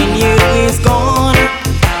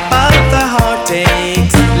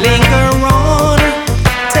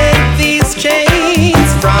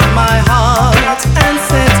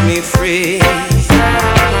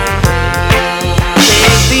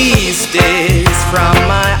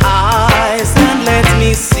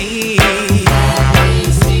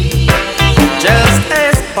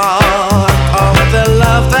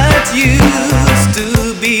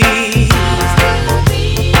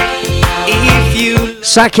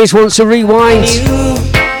Sakis wants a rewind.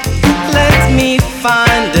 Let me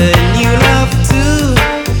find a new love to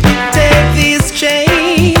take these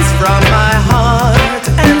chains from my heart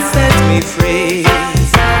and set me free.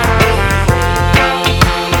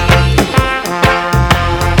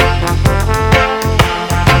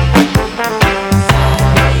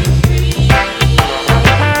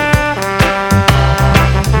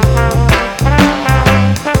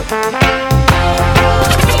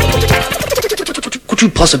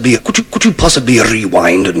 Could you possibly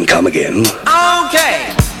rewind and come again?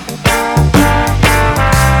 Okay.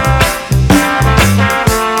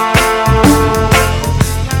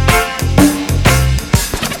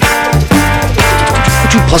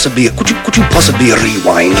 Could you possibly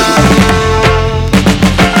rewind?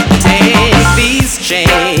 Take these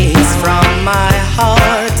chains from my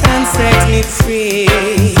heart and set me free.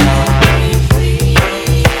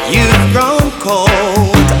 You've grown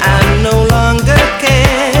cold and no longer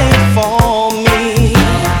care for me.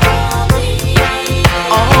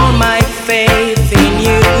 All my faith in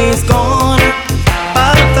you is gone,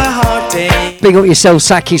 but the heartache. Big up yourself,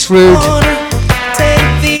 Sakis Rude.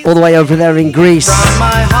 All the way over there in Greece.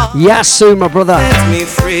 Yasu, my brother. Set me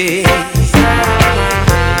free.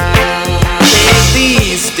 Take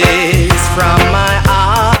these days from my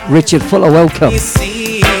eyes. Richard Fuller, welcome.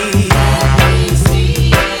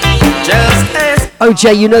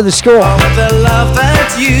 OJ, you know the score. The love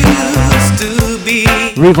that used to be.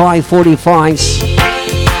 Revive 45s.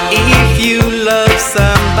 If you love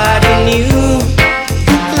somebody new,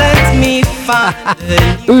 let me find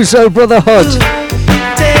Uzo Brotherhood.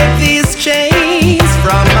 Take these chains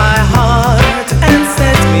from my heart and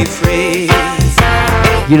set me free.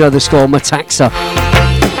 You know the score, Metaxa.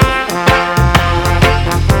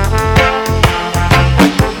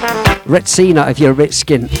 Retsina if you're a bit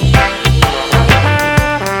skint.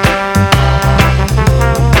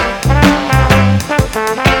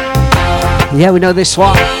 Yeah, we know this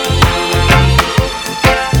one.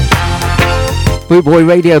 Boot Boy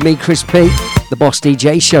Radio, me, Chris P, the Boss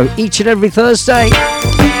DJ Show, each and every Thursday.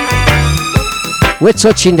 We're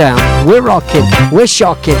touching down, we're rocking, we're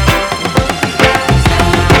shocking.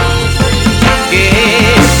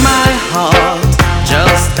 Give my heart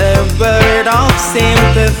just a word of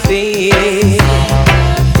sympathy.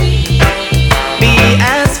 Be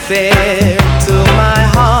as fair to my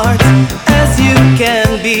heart as you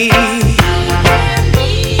can be.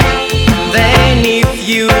 Then if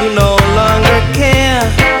you no longer care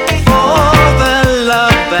for the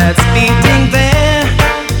love that's beating there,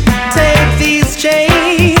 take these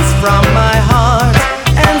chains from my heart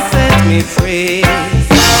and set me free.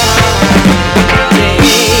 Take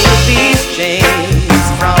these chains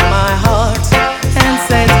from my heart and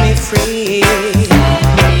set me free.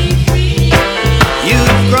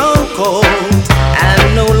 You've grown cold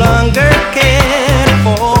and no longer care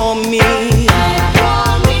for me.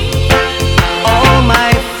 All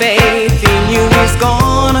my faith in you is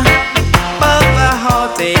gone, but the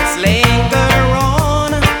heartaches linger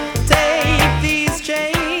on. Take these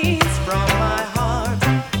chains from my heart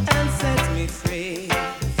and set me free.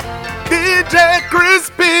 DJ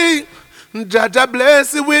Crispy, Jaja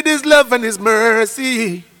bless you with his love and his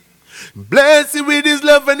mercy. Bless you with his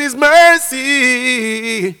love and his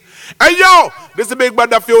mercy. Hey yo, this is a big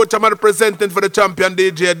bad future man presenting for the champion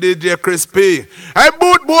DJ Crispy. Hey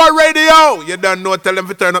Boot Boy Radio, you don't know, tell them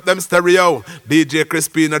to turn up them stereo. DJ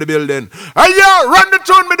Crispy in the building. Hey yo, run the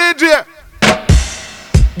tune me DJ.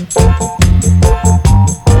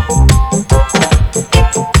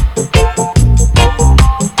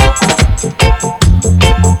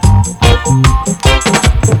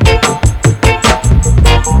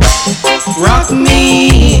 Rock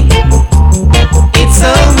me, it's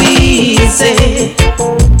so easy.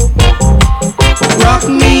 Rock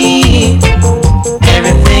me,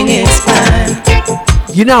 everything is fine.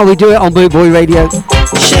 You know how we do it on Boot Boy Radio.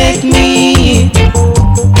 Shake me,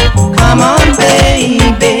 come on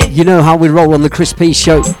baby. You know how we roll on the Chris P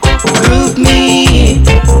Show. Groove me,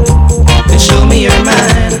 and show me your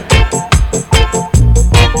mind.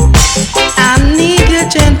 I need your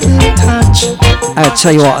gentle touch. I'll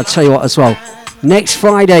tell you what as well. Next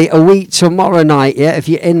Friday, a week tomorrow night, yeah, if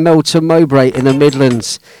you're in Melton Mowbray in the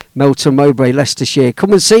Midlands, Melton Mowbray, Leicestershire,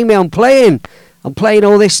 come and see me. I'm playing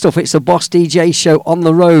all this stuff. It's the Boss DJ Show on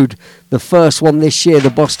the road. The first one this year, the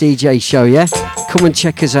Boss DJ Show, yeah? Come and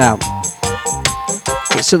check us out.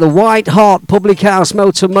 It's at the White Hart Public House,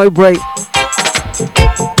 Melton Mowbray.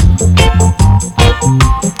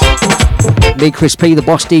 Me, Chris P, the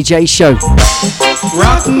Boss DJ Show.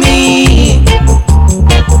 Rock me,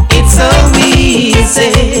 it's so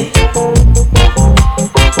easy.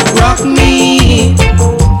 Rock me,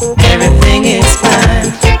 is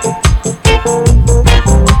fine.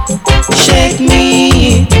 Shake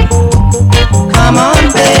me, come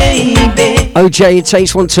on, baby. OJ, it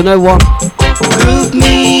takes one to know one. Groove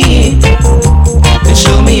me, and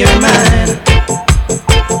show me your mind.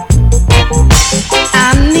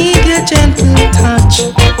 I need your gentle touch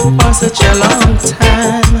for such a long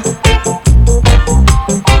time.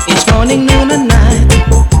 Each morning, noon, and night,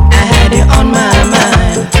 I had you on my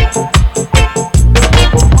mind.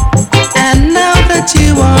 And now that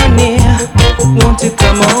you are near, won't you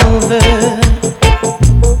come over?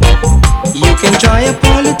 You can dry up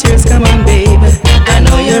all the tears, come on, baby. I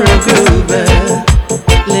know you're a groover.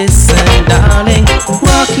 Listen, darling,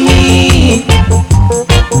 rock me.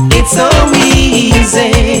 It's so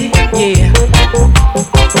easy, yeah.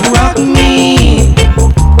 Rock me,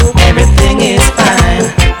 everything is fine.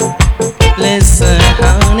 Listen,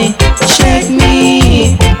 honey, shake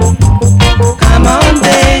me. Come on,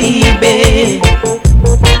 baby.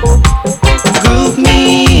 Groove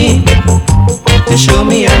me to show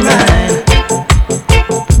me your mind.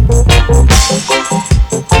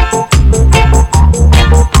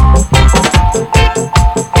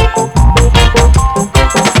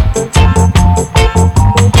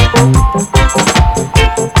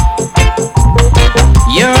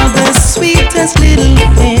 You're the sweetest little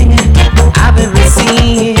thing I've ever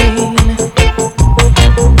seen,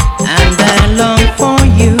 and I long for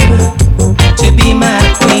you to be my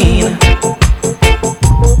queen.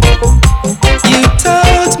 You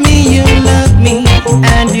told me you love me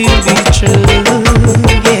and you'll be true,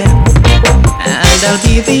 yeah. And I'll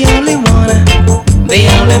be the only one, the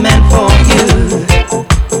only man for you.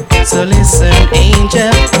 So listen,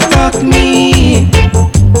 angel, rock me.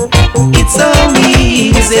 It's so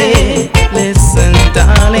easy. Listen,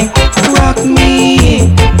 darling, rock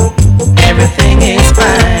me. Everything is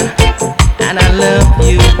fine, and I love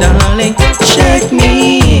you, darling. Shake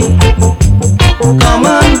me. Come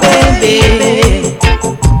on, baby.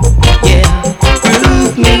 Yeah,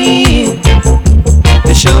 groove me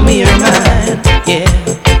to show me your mind. Yeah,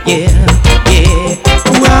 yeah, yeah.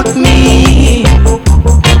 Rock me.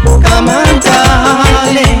 Come on,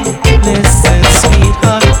 darling. Listen,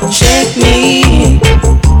 sweetheart, shake me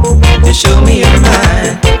to show me your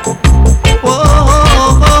mind.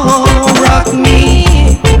 Whoa, rock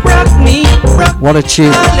me, rock What a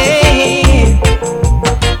tune. darling.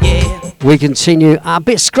 We continue. A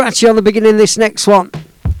bit scratchy on the beginning of this next one.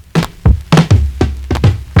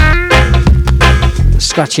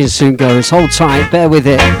 Scratching soon goes. Hold tight, bear with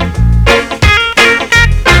it.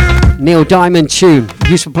 Neil Diamond tune.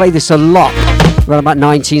 Used to play this a lot around about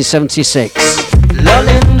 1976.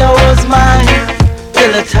 Lolinda was mine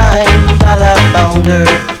till the time that I found her,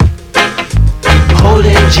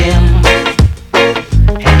 holding Jim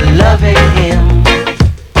and loving him.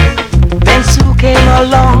 Then Sue came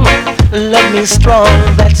along, loved me strong.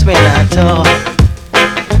 That's when I thought,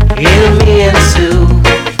 me and Sue.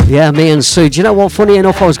 Yeah, me and Sue. Do you know what? Funny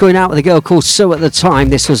enough, I was going out with a girl called Sue at the time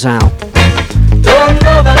this was out. Don't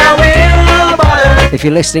know that I will, but If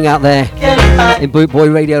you're listening out there in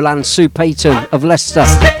Bootboy Radio Land, Sue Payton of Leicester,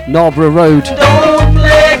 Narborough Road, don't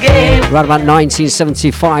play a game. around about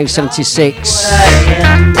 1975, 76.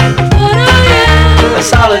 A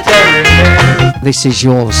solitary man, This is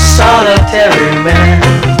yours. solitary man.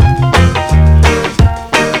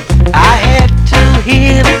 I had to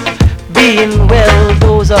hear being well,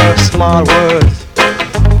 those are small words.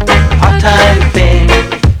 Part-time thing,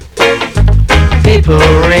 people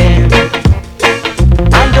ring.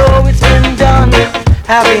 And though it's been done,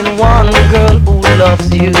 having one girl who loves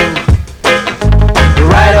you,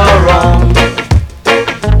 right or wrong,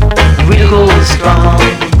 we'll go strong.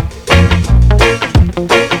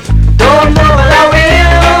 Don't know what I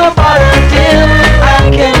will, but until I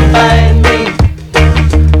can find me,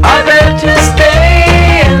 I better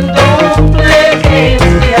stay and don't play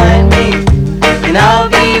games behind me, and I'll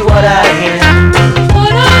be what I am.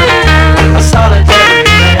 A solitary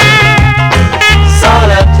man,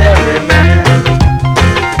 solitary man.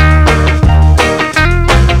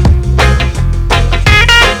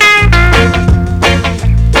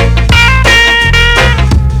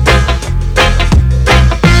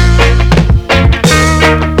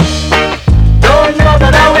 Don't know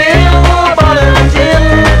that I will, but until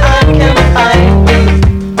I can find me,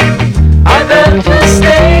 I better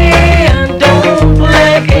stay and don't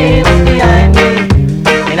play games behind me,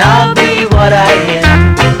 and I'll be what I am.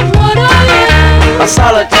 A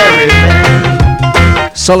solitary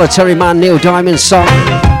man, Solitary Man, Neil Diamond song.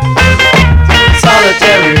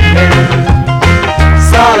 solitary man,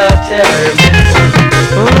 solitary man.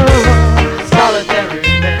 Ooh, solitary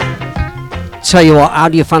man. tell you what, how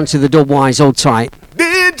do you fancy the Dubwise? Hold tight.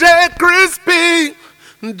 DJ Crispy,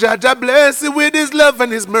 Jaja bless you with his love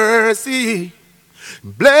and his mercy.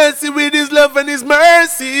 Bless you with his love and his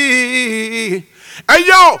mercy. Hey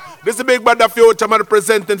yo, this is Big Bad Future, man,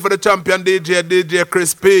 presenting for the champion DJ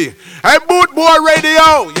Crispy. Hey Boot Boy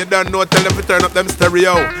Radio, you don't know, tell them to turn up them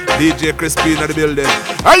stereo. DJ Crispy in the building.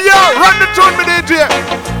 Hey yo, run the tune, me DJ.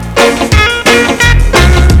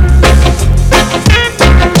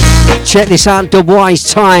 Check this out,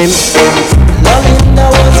 Dubwise time.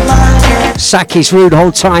 Saki's Rude,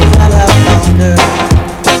 hold tight.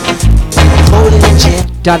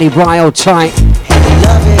 Daddy Bry, hold tight.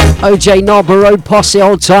 OJ Nobber Road Posse,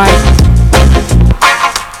 hold tight.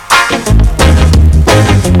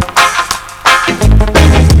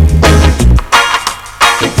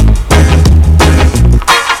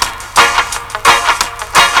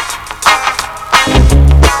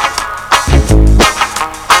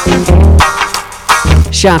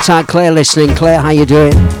 Shout out Claire listening. Claire, how you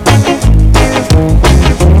doing?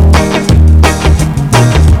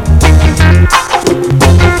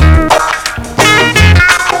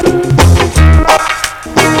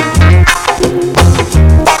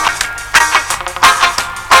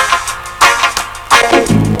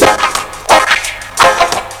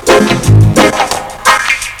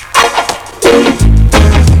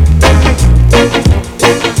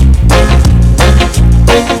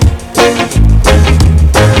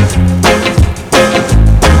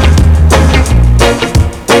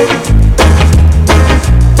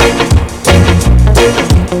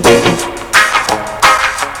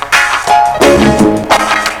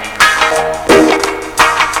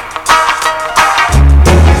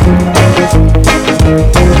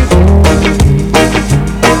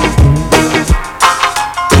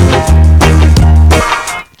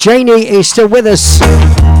 Janie is still with us.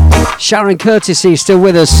 Sharon Curtis is still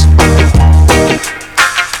with us.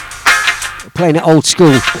 Playing it old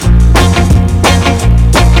school.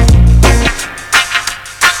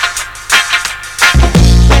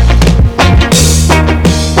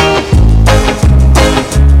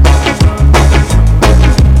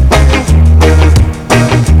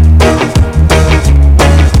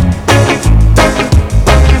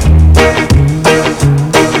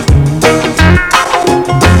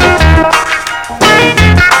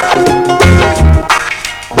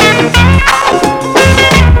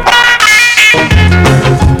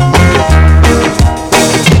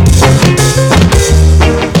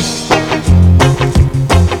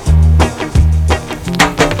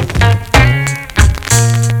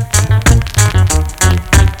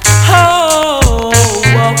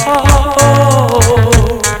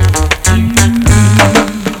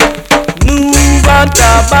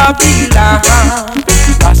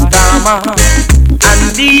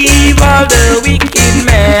 And leave all the wicked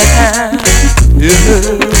men.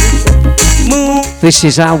 This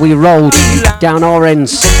is how we rolled down our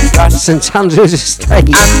ends, St Andrews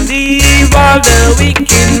Estate. And leave all the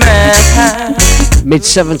wicked men.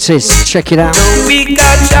 Mid-70s, check it out. The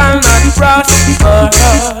wicked shall not prosper.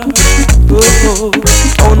 Oh,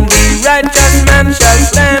 only righteous man shall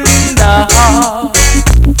stand up.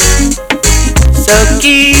 So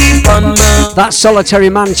keep on moving. That Solitary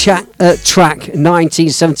Man track,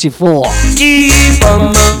 1974. Keep on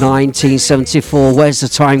moving. 1974, where's the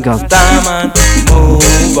time gone?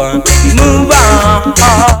 Move on, move on.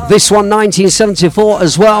 This one, 1974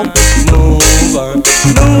 as well. Move on,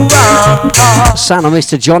 move on. Sound of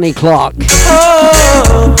Mr. Johnny Clark.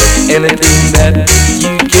 Oh, anything that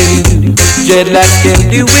you can do, dreadlocks can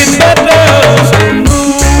do it better. So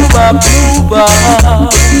move up,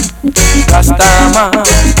 Rastaman,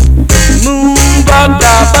 move up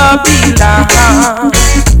the Babylon,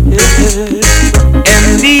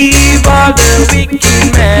 and leave all the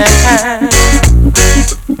wicked men.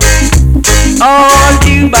 All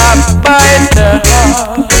you backbiters,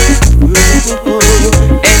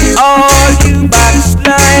 and all you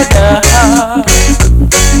backsliders,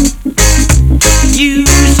 you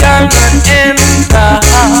shall not enter.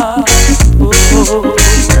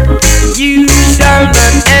 You shall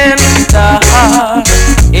not enter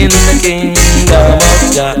in the kingdom of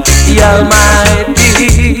God the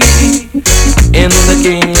Almighty. In the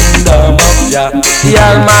kingdom of God the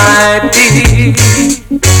Almighty.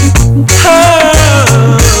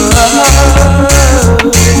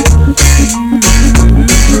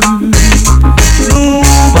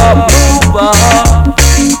 Move up,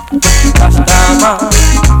 Rastaman.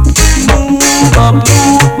 Move up,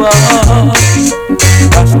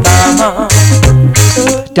 Rastaman.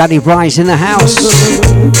 Danny Bryce in the house.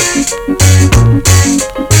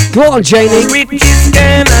 Go on, Janie. Witches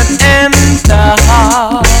cannot enter.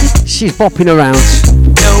 She's bopping around.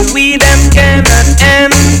 No, we them cannot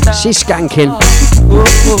enter. She's skanking.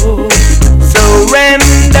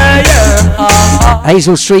 Surrender your heart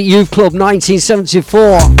Hazel Street Youth Club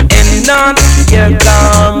 1974. and not your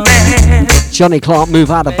garment. Johnny Clark, Move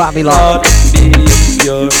Out of Babylon.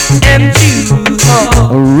 And you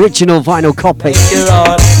Original vinyl copy.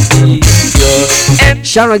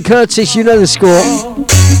 Sharon Curtis, you know the score.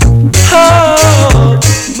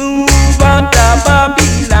 move out of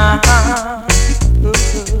Babylon.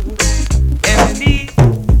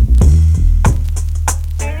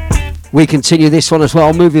 We continue this one as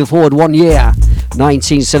well, moving forward 1 year,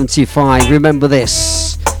 1975. Remember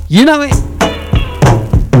this. You know it.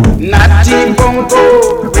 Natty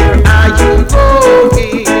Bongo, where are you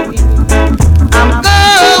going? I'm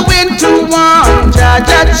going to warn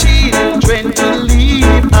Jaja children to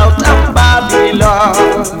leave out of Babylon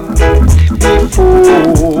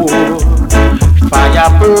before fire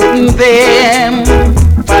burn them,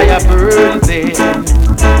 fire burn them.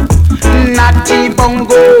 Natty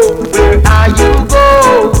Bongo, where are you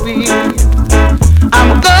going?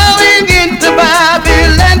 I'm going into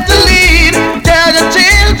Babylon to lead the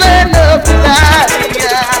children of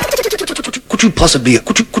Zion. Could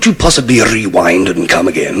you possibly rewind and come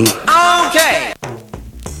again? Okay.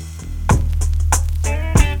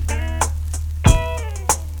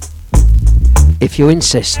 If you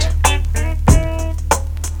insist.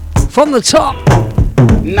 From the top.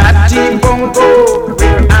 Natty Bongo,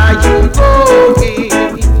 where are you going?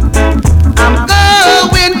 I'm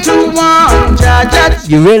going to warn Jaja.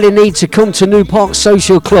 You really need to come to New Park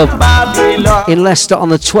Social Club in Leicester on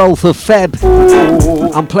the 12th of Feb.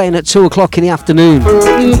 I'm playing at 2 o'clock in the afternoon.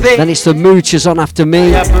 Then it's the Moochers on after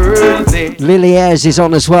me. Lily Ayres is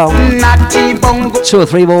on as well. 2 or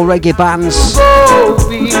 3 more reggae bands.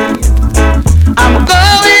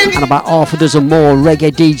 And about half a dozen more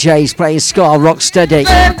reggae DJs playing ska, rock steady,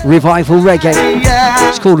 revival reggae.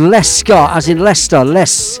 It's called Less Ska, as in Leicester,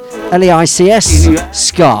 Less, L-E-I-C-S,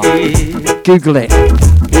 Ska. Google it.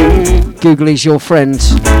 Google is your friend.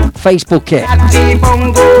 Facebook it. Natty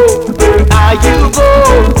Bongo, where are you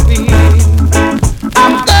going?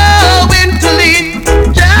 I'm going to lead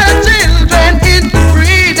Jaja children into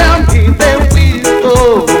freedom with their wisdom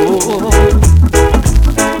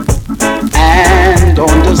and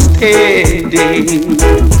understanding.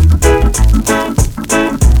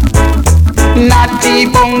 Natty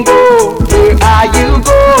Bongo, where are you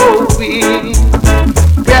going?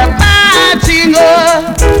 We're marching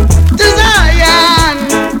up to Zion,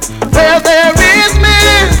 where there is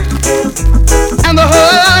milk and the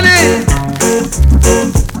honey,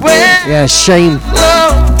 where Yeah, shame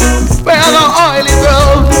love, where the oil is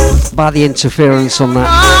grows. about the interference on that.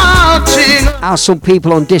 Marching How some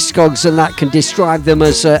people on Discogs and that can describe them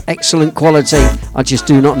as excellent quality, I just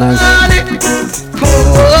do not know.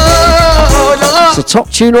 It's a top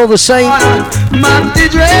tune all the same. Matty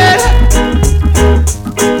Dread,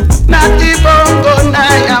 Natty Bongo,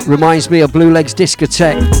 Naya, Reminds me of Blue Legs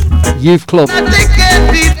Discotheque, Youth Club,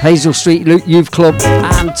 Hazel Street Youth Club,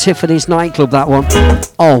 and Tiffany's Nightclub, that one.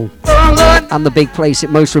 Oh, and the big place it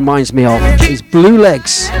most reminds me of is Blue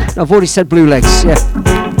Legs. I've already said Blue Legs, yeah.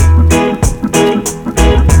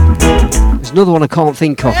 There's another one I can't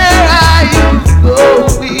think of. where are you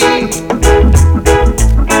going?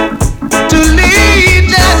 To lead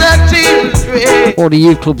Jaja children. All the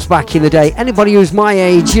youth clubs back in the day. Anybody who's my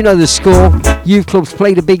age, you know the score. Youth clubs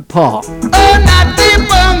played a big part. Oh, Natty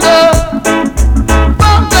Bongo,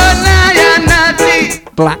 Bongo, Naya, Natty.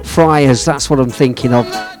 Blackfriars, that's what I'm thinking of.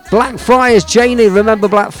 Blackfriars, Janie, remember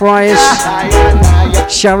Blackfriars?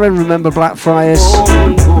 Sharon, remember Blackfriars?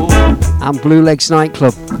 And Blue Legs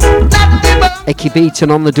Nightclub. Icky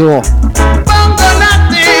Beaton on the door. Bongo,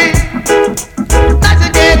 Natty.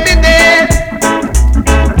 Natty get me there.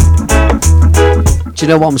 Do you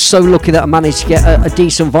know what? I'm so lucky that I managed to get a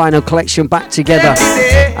decent vinyl collection back together.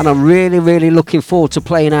 And I'm really, really looking forward to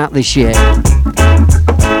playing out this year.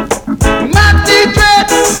 Matty Dread.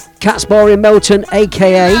 Cat's Bar in Melton,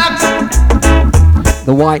 aka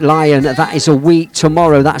The White Lion. That is a week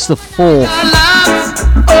tomorrow. That's the 4th.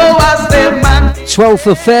 Oh, I say, man. 12th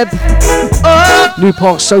of Feb, New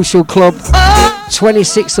Park Social Club.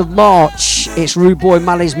 26th of March, it's Rude Boy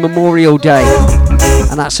Malley's Memorial Day.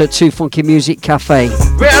 And that's at 2 Funky Music Cafe.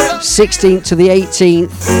 16th to the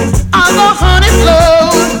 18th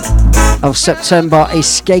of September is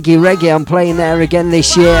Skeggy Reggae. I'm playing there again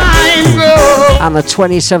this year. And the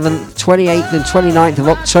 27th, 28th and 29th of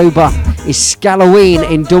October is Scalloween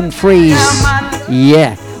in Dumfries.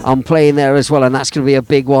 Yeah, I'm playing there as well, and that's going to be a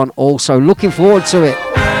big one also. Looking forward to it.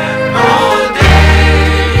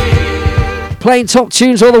 Playing top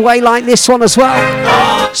tunes all the way like this one as well.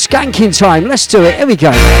 Skanking time. Let's do it. Here we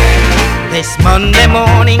go. This Monday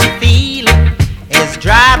morning feeling is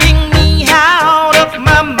driving me out of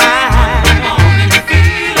my mind.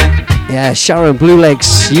 Yeah, Sharon Blue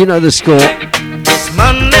Legs. You know the score. This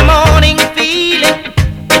Monday morning feeling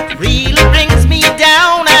really brings me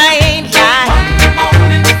down. I ain't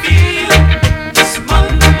lying. This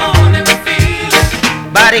Monday morning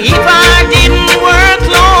feeling. But if I didn't work,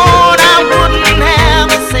 Lord, I wouldn't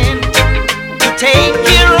have a cent to take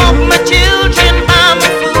care of my children, buy my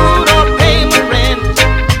food or pay my rent.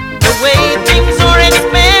 The way things are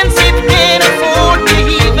expensive, can't afford to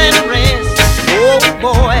even rest. Oh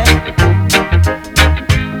boy.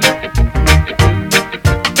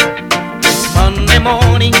 This Monday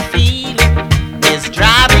morning feeling is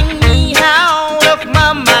driving me out of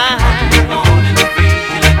my mind.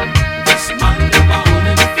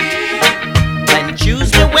 When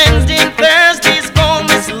Tuesday, Wednesday, and Thursday's gone,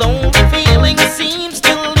 this lonely feeling seems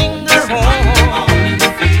to linger on.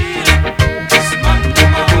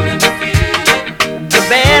 The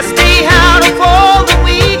best day out of all the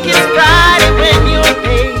week is Friday when you're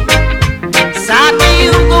paid. Saturday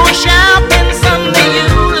you go shopping, Sunday you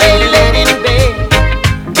lay late in bed.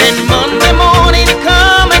 Then Monday morning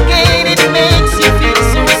come again, it makes you feel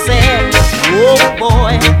so sad. Oh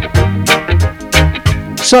boy.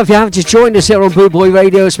 So if you have just joined us here on Boot Boy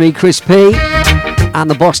Radio, it's me, Chris P, and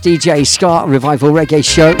the Boss DJ Ska Revival Reggae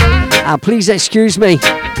Show. Please excuse me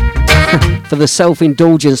for the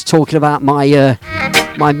self-indulgence talking about my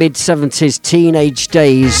my mid-70s teenage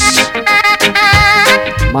days,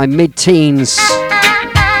 my mid-teens,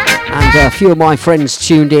 and a few of my friends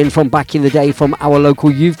tuned in from back in the day from our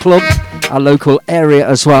local youth club, our local area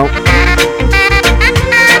as well.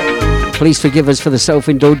 Please forgive us for the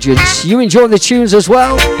self-indulgence. You enjoy the tunes as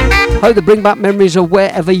well. Hope they bring back memories of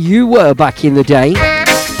wherever you were back in the day.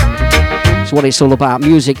 It's what it's all about.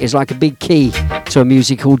 Music is like a big key to a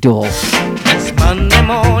musical door. This Monday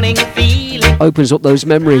morning feeling Opens up those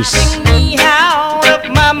memories. me out of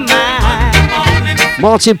my mind.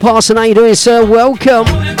 Martin Parson, how you doing, sir? Welcome.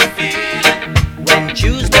 When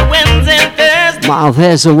Tuesday, Wednesday, and Thursday. Wow,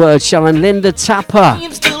 there's the word, Sharon. Linda Tapper.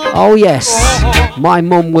 Oh yes, my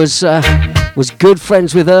mum was good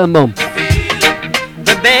friends with her mum.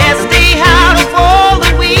 The best day out of all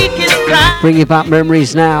the week is Friday. Bringing back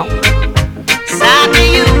memories now.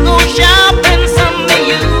 Saturday you go shopping, Sunday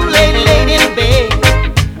you lay late in bed.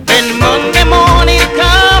 Then Monday morning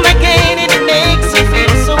come again, it makes you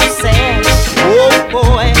feel so sad. Oh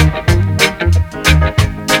boy.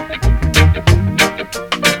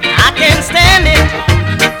 I can't stand it.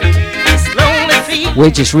 This lonely feeling. We're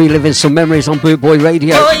just reliving some memories on Boot Boy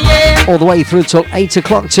Radio. Oh, yeah. All the way through till 8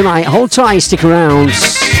 o'clock tonight. Hold tight, stick around.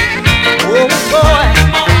 Oh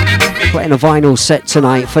boy. Playing a vinyl set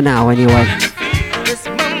tonight for now anyway. This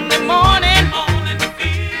Monday morning.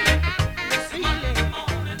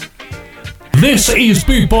 This is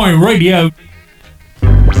Boot Boy Radio.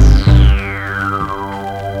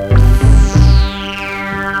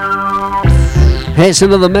 Here's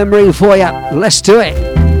another memory for you. Let's do it.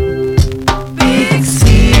 Big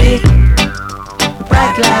city,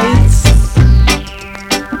 bright lights,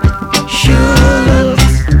 sure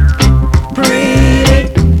looks pretty.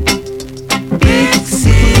 Big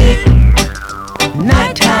city,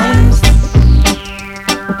 night times,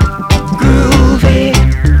 groovy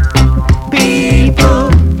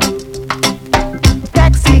people,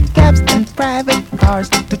 taxi cabs and private cars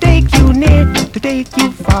to take you near, to take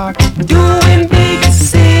you far. Doing big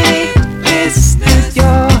city business,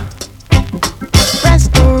 your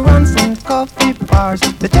restaurants and coffee bars,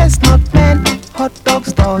 the Chestnut Man, hot dog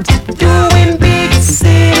stalls. Doing big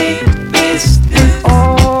city business,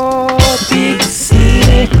 oh big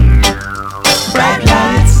city, bright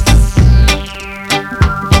lights,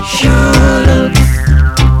 sure looks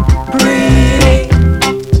pretty.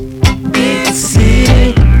 Big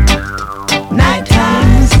city, night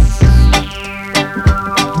times,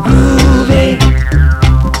 groovy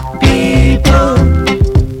people,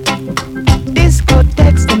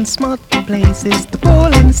 discotheques and smart places, the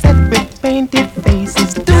bowling set with painted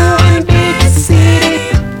faces. Doing big city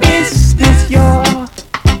business, you're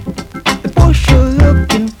the pusher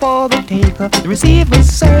looking for the taker, the receiver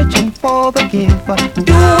searching for the giver.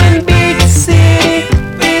 Doing big city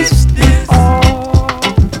business, oh.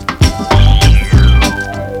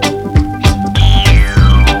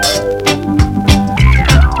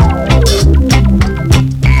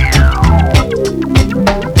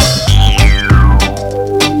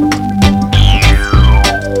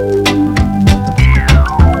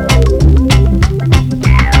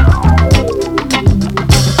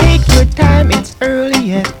 Take your time,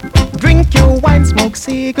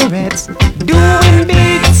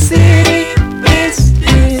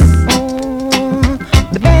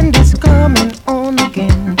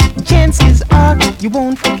 you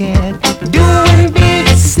won't forget. Doing big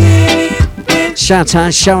things. Shout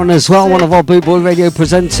out Sharon as well, one of our Boot Boy Radio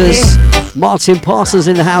presenters. Martin Parsons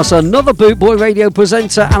in the house, another Boot Boy Radio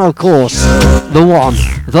presenter, and of course, the one,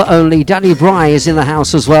 the only Danny Bry is in the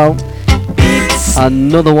house as well.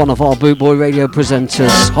 Another one of our Boot Boy Radio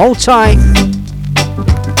presenters. Hold tight.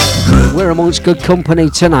 We're amongst good company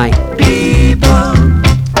tonight. When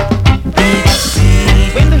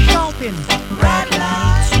the shopping, bright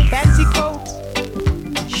lights, fancy coats,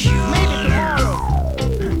 maybe tomorrow.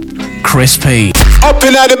 Chris P. Up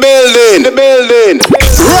in the building,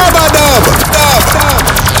 Rubber dub.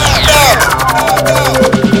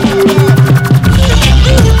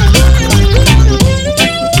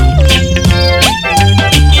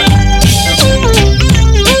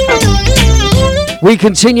 We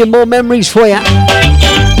continue, more memories for you.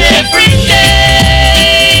 Every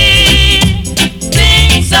day,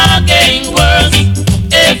 things are getting worse.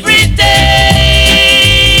 Every day,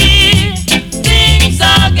 things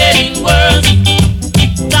are getting worse.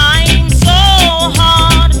 Time's so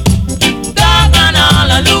hard. God and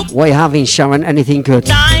all I look. What are you having, Sharon? Anything good?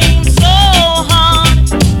 Time's so hard.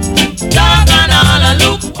 God and all I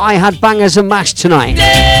look. I had bangers and mash tonight.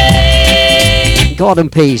 Garden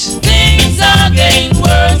peas. Things are getting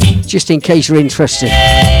worse. Just in case you're interested.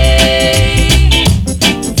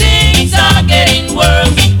 Things are getting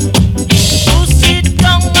worse. You sit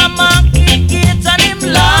down and market gates and him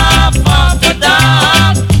laugh after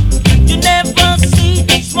dark. You never see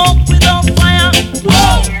smoke without fire.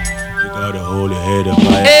 Whoa! You gotta hold your head up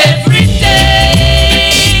high. Every day,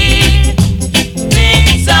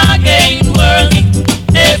 things are getting worse.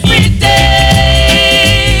 Every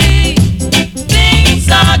day, things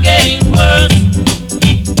are getting worse.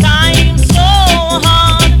 Time's so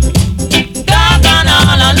hard. God and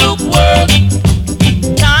all I look work.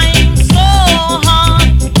 Time's so hard.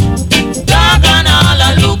 God and all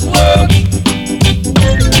I look work.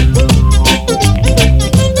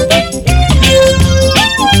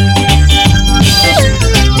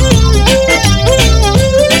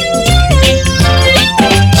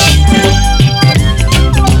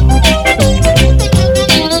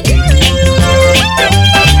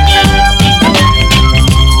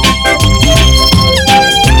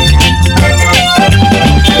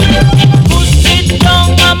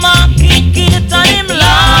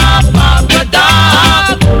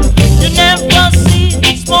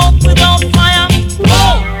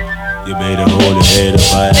 You better hold your head up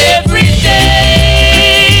high. Every day,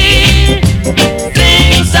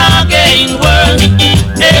 things are getting worse.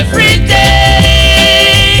 Every day,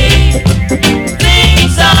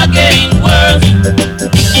 things are getting worse.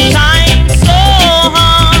 Time's so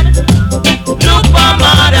hard. Look for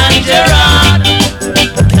Mad and Gerard.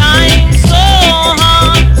 Time's so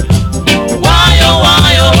hard. Why oh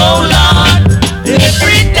Lord?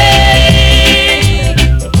 Every day,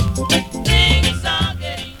 things are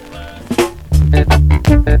getting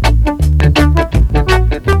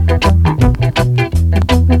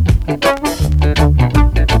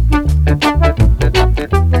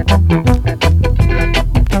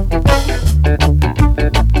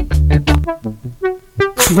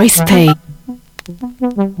Crispy.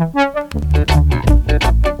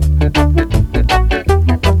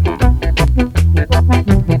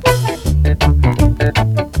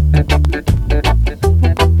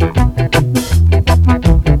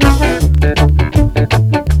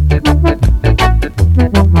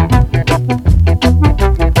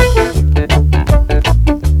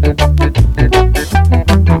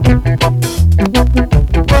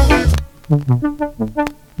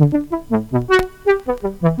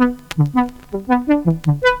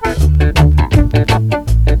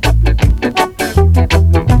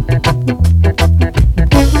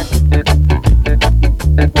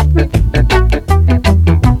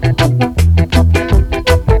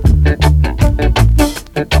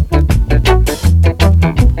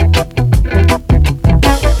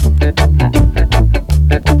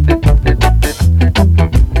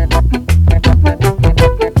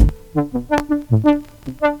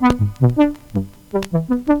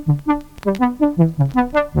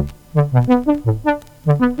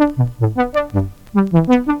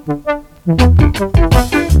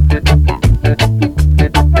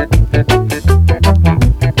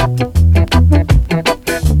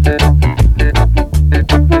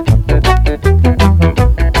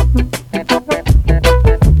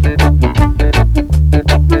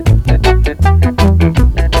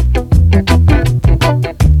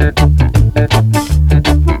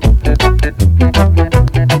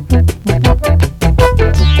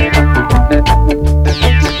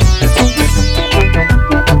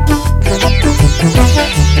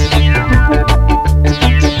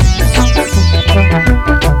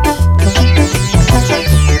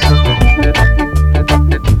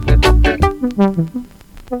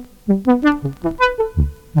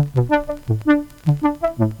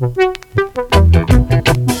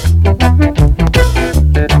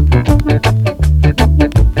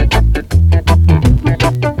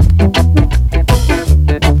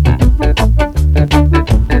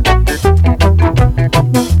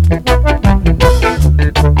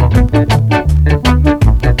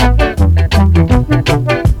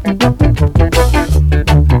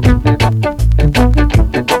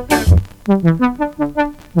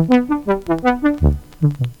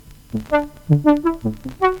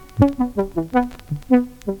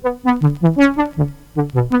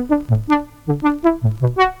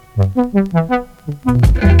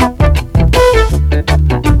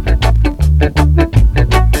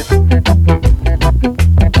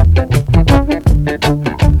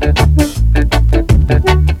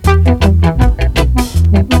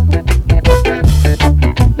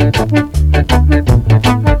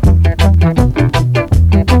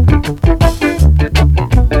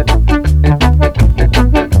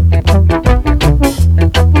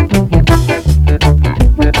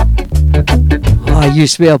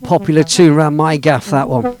 Used to be a popular tune around my gaff, that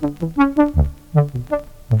one.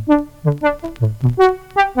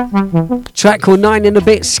 Track called 9 in a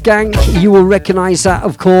Bit Skank. You will recognise that,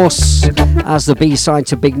 of course, as the B-side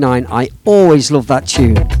to Big 9. I always love that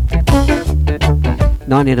tune.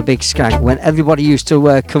 9 in a Big Skank. When everybody used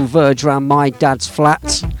to converge around my dad's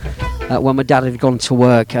flat when my dad had gone to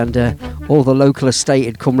work, and all the local estate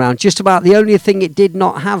had come round. Just about the only thing it did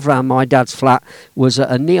not have round my dad's flat was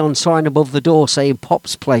a neon sign above the door saying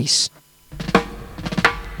Pop's Place.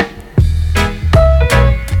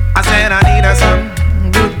 I said I need some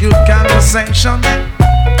good conversation.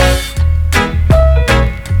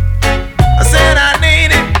 I said I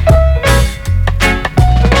need it.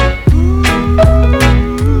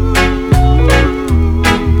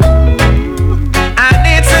 I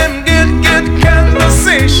need some good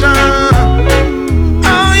conversation.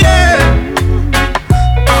 Oh yeah.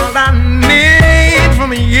 All I need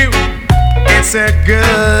from you is a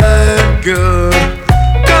good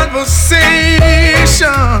conversation.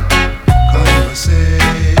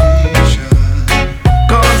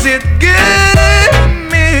 Cause it gives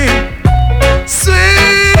me sweet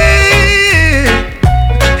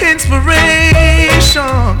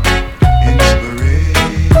inspiration.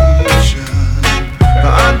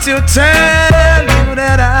 To tell you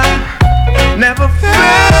that I never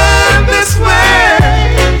felt this way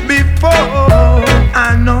before.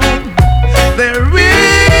 I know there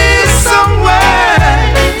is some way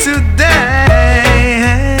to dance.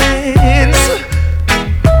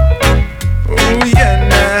 Oh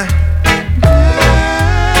yeah,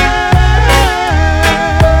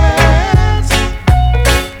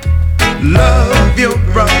 love your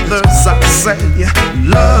brothers, I say.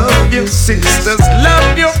 Love your sisters,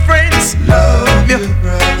 love your friends, love your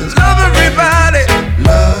brothers, love everybody,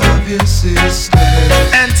 love your sisters.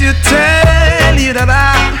 And to tell you that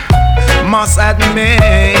I must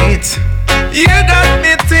admit, you got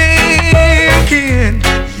me thinking.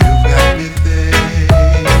 You got me thinking.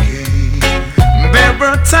 There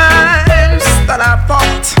were times that I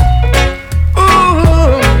thought,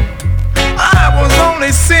 ooh, I was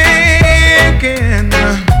only sinking.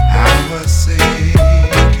 I was sinking.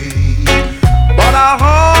 But I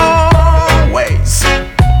always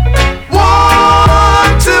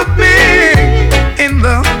want to be in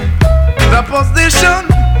the position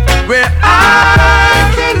where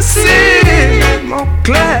I can see more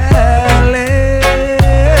clearly.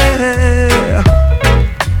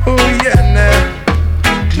 Oh yeah, now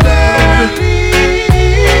clearly.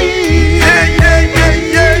 Yeah,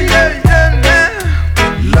 now.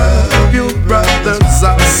 Love your brothers, I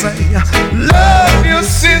say. Love your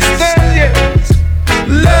sisters, yeah.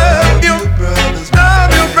 Love your brothers,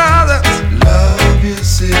 love your brothers, love your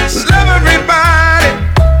sisters, love everybody.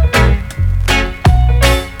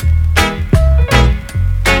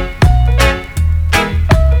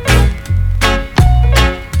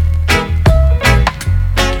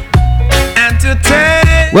 And to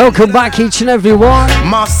take Welcome back, each and every one.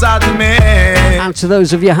 Must admit. And to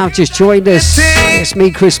those of you who have just joined us, it's me,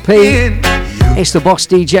 Chris P. It's the Boss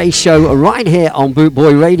DJ show right here on Boot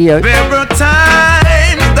Boy Radio. There were times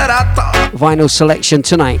that I thought. Vinyl selection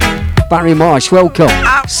tonight. Barry Marsh, welcome.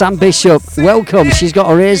 Sam Bishop, welcome. She's got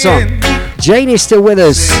her ears on. Janie's still with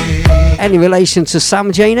us. Any relation to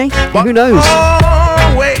Sam, Janie? Who knows?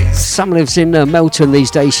 Sam lives in Melton these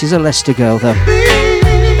days. She's a Leicester girl, though.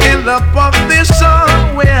 In the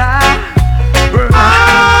position where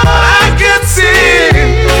I can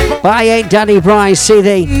see. Bye, ain't Danny Bryce, see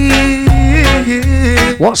thee.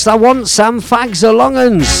 What's that want, Sam? Fags or long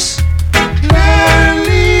uns?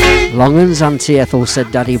 Longans, Auntie Ethel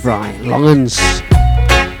said Daddy Brian. Longans.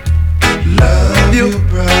 Love you,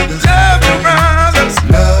 brothers. Love you, brothers.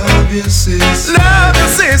 Love your sisters. Love your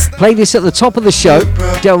sisters. Played this at the top of the show.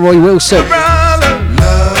 Delroy Wilson.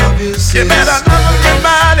 Love your sisters. You better love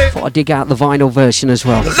everybody. Thought I'd dig out the vinyl version as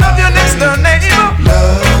well. Love your next door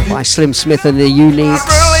neighbor. By Slim Smith and the Uniques.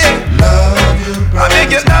 I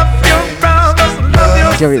make you love your brothers. Love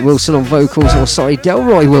your Derek Wilson on vocals, or sorry,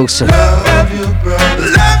 Delroy Wilson.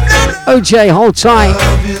 OJ, hold tight.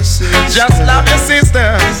 Just love your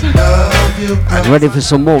sisters. And ready for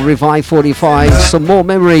some more Revive 45, some more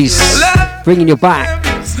memories. Bringing you back.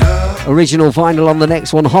 Original vinyl on the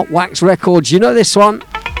next one, Hot Wax Records. You know this one.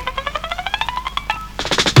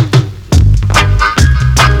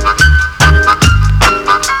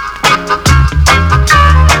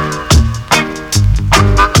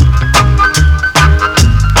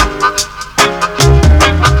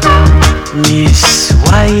 Miss,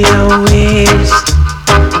 why you waste?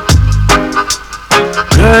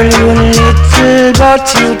 Girl, you little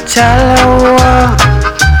but you tell her.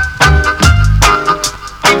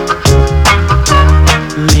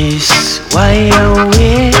 Miss, why you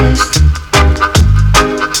waste?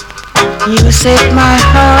 You set my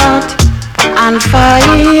heart on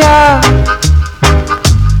fire.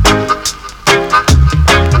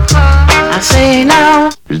 I say now.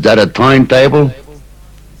 Is that a timetable?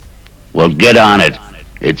 Well, get on it.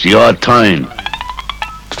 It's your turn.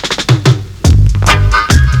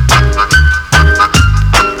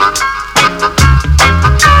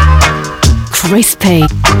 Crispy.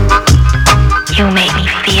 You make me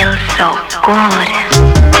feel so good.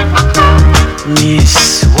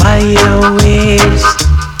 Miss, why you waste?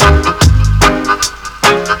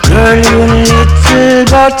 Girl, you little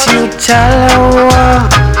but you tell her.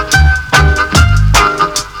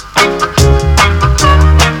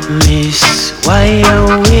 Miss, why you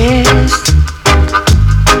waste?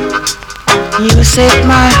 You set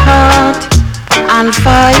my heart on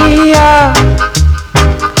fire.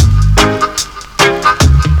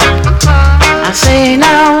 I say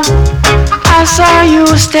now, I saw you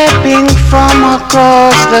stepping from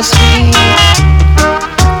across the street,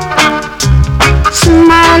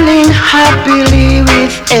 smiling happily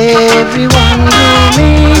with everyone you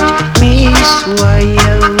meet. Miss, why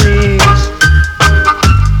you waste?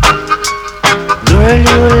 Girl,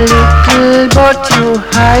 you little but you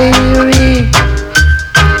hairy.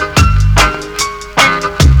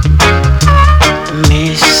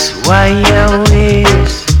 Miss, why you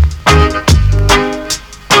waste?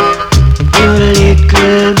 You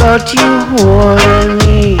little but you hold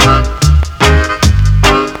me.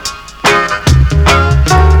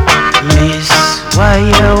 Miss, why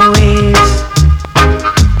you waste?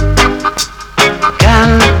 Can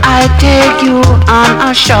I take you on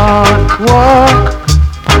a short walk?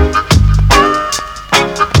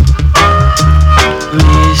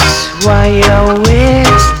 Miss, why you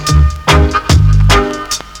waste?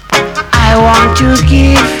 I want to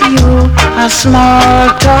give you a small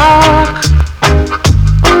talk.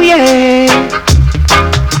 Oh yeah.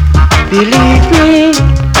 Believe me,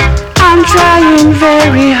 I'm trying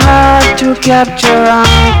very hard to capture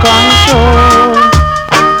and control.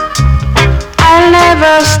 I'll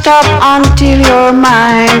never stop until you're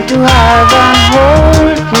mine to have and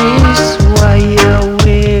hold. Miss, why you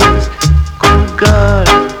waste? Good girl,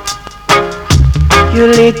 you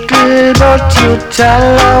little but you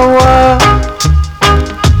tell her.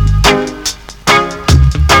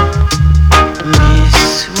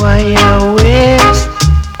 Miss, why you waste?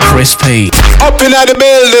 Crispy. Up in the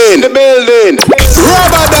building,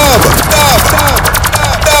 Rubber dub.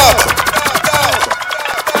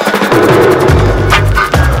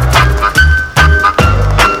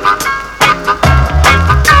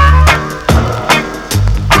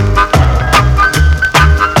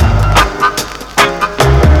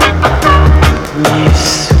 Miss,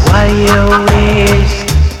 why you waste?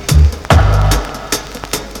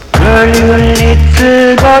 Girl, you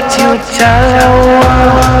little but you tell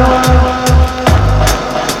her.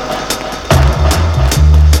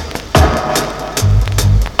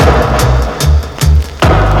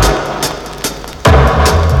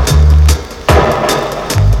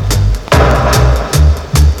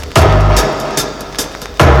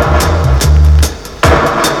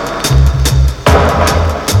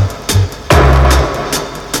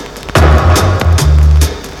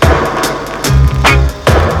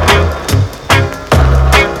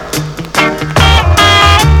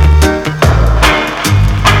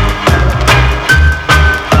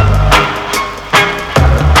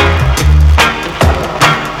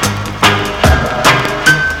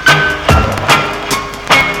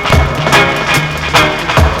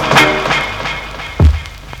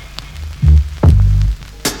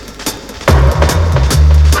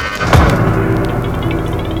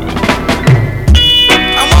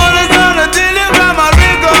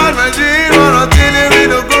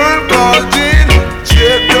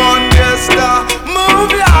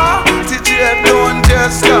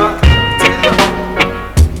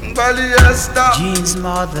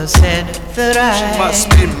 mother said that I must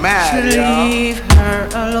be mad, should yeah. leave her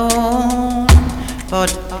alone. But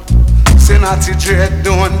Senati dread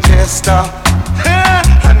don't tester.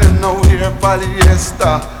 And them know here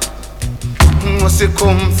polyester. Must he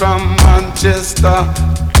come from Manchester?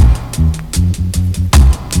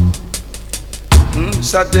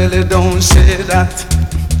 Mr. Deli don't say that.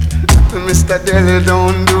 Mr. Deli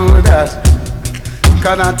don't do that.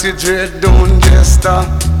 Kanati dread don't jester.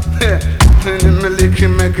 Me lick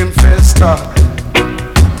him make him fester.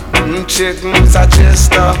 Check Mr.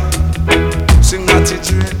 Chester. Sing Natty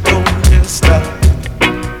dread don't jester.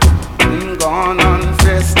 Gone on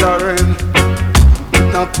festering.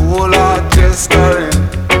 No polar jestering.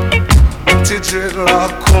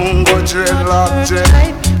 Dreadlock, Congo dreadlock, dread.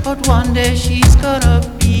 But one day she's gonna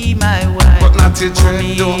be my wife. But Natty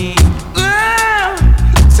dread don't.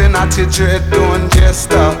 Say Natty dread don't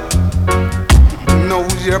jester. No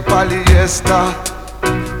year polyester.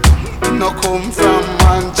 No come from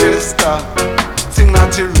Manchester. Sing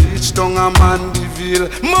Natty reach down a Mandeville.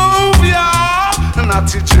 Move ya!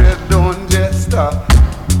 Natty dread don't jester.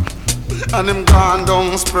 And him gone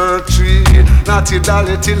down Spur Tree. Natty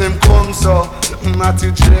dolly till him come so.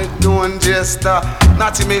 Natty dread don't jester.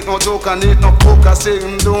 Natty make no joke and eat no poker. Say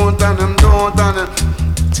him don't and him don't and him.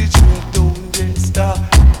 Natty dread don't jester.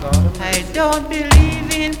 I don't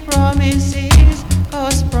believe in promises,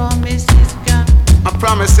 cause promises can. I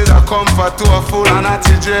promises are comfort to a fool and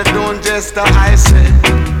Natty dread don't jester. I say,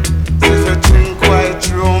 if you drink white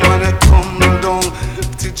rum and it tumble down,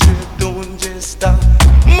 Natty dread don't jester.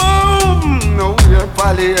 No, we're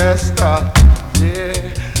polyester. Yeah,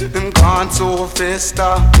 him gone so festa.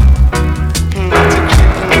 Not to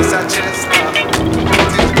keep me suggester.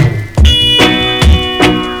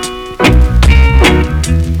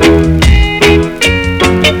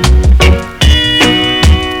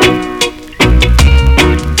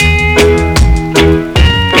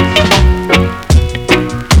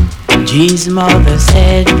 Jean's mother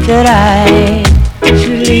said that I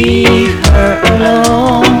should leave her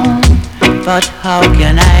alone. But how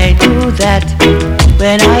can I do that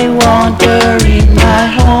when I want her in my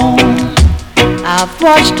home? I've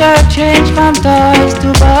watched her change from toys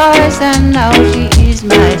to boys and now she is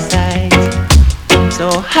my size.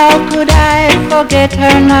 So how could I forget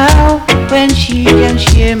her now when she can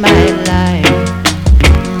share my life?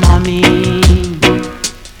 Mommy,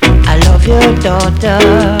 I love your daughter.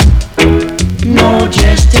 No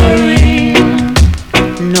gesturing,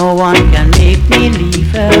 no one can make me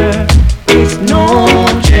leave her. It's no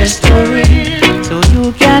gesturing, so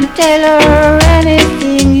you can tell her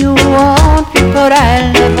anything you want, but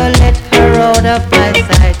I'll never let her out of my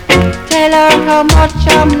sight. Tell her how much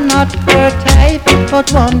I'm not her type, but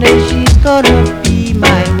one day she's gonna be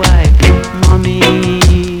my wife. Mommy,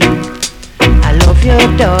 I love your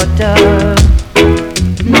daughter.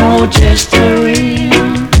 No gesturing,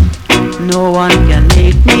 no one can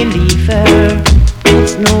make me leave her.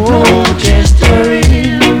 It's no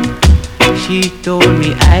gesturing. She told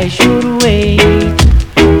me I should wait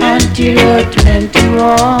until you're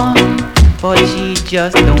 21, but she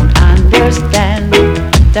just don't understand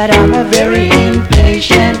that I'm a very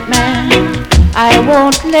impatient man. I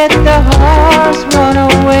won't let the horse run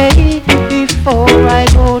away before I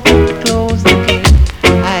go to close the gate.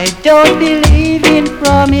 I don't believe in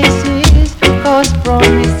promises, cause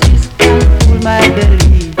promises can fool my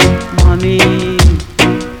belief. Mommy,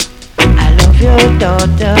 I love your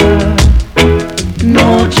daughter.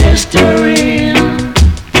 No gesturing,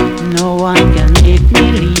 no one can make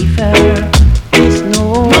me leave her. There's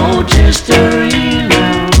no gesturing,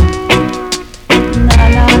 no,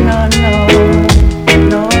 no,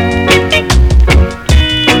 no.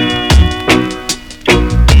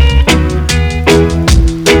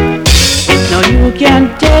 Now you can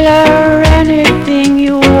tell her anything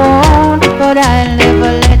you want, but I'll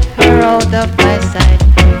never let her out of my sight.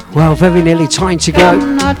 Well, very nearly time to go.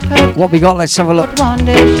 What we got? Let's have a look.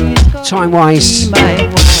 Time-wise,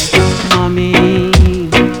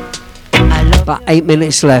 about 8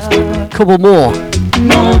 minutes left. Couple more.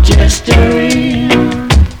 No gesturing,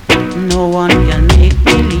 no one can make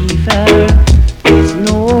me leave her. There's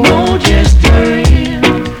no gesturing.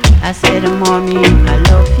 I said, Mommy, I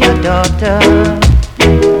love your daughter.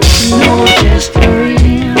 No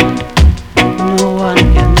gesturing, no one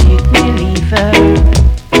can make me leave her.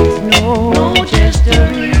 No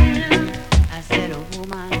gesturing. I said, oh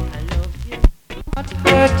woman, I love you. Not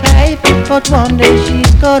her type, but one day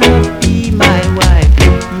she's gonna be my wife.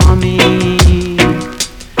 Mommy,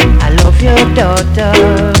 I love your daughter.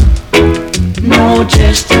 No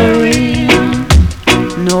gesturing,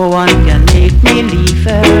 no one can make me leave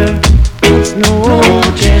her. It's no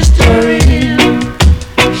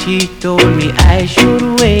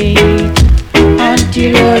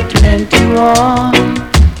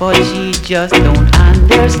just don't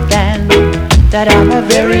understand that I'm a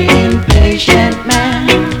very impatient man.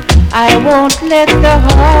 I won't let the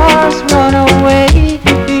horse run away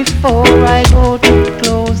before I go to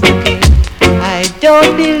close the gate. I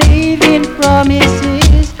don't believe in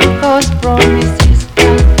promises, 'cause promises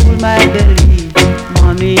can fool my belief.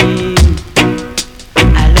 Mommy,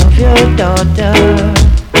 I love your daughter.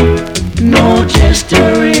 No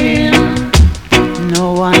gesturing, no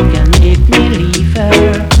one can make me leave her.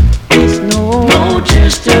 There's no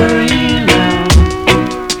gesturing.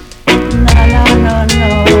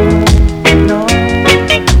 No.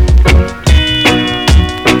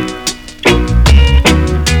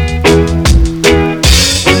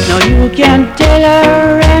 Now you can tell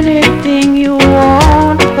her anything you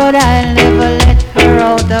want, but I'll never let her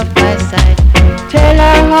out of my sight. Tell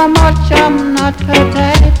her how much I'm not her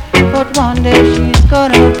type, but one day she's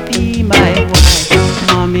gonna be my wife.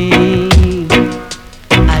 Mommy,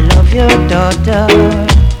 I love your daughter.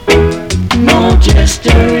 No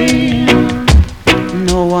gesturing,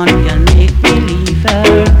 no one can make me leave her.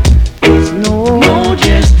 There's no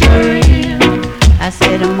gesturing. I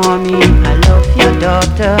said, Mommy, I love your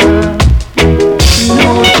daughter. No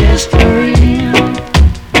gesturing,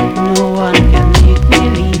 no one can make me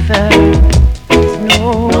leave her. There's no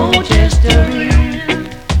gesturing.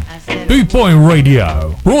 Bootboy Radio,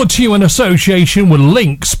 brought to you in association with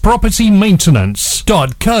Links Property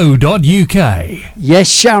Maintenance.co.uk. Yes,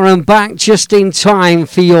 Sharon, back just in time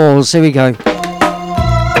for yours. Here we go.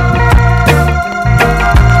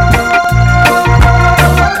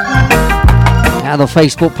 Now the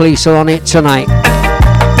Facebook police are on it tonight.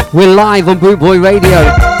 We're live on Bootboy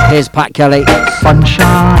Radio. Here's Pat Kelly.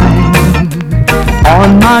 Sunshine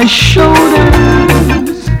on my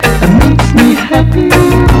shoulders, it makes me happy.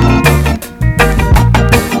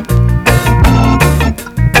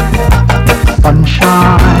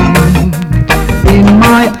 Sunshine in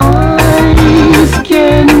my eyes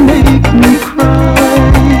can make me cry.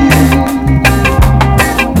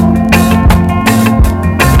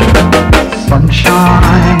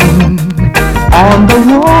 Sunshine on the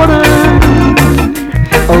water,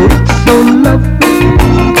 oh, it's so lovely.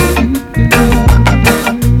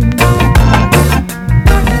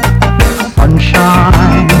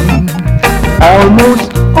 Sunshine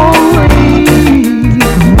almost always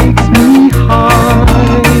makes me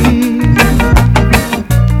high.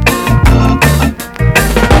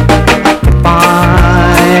 If I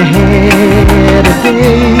had a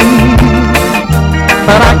day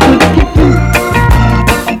that I could give you,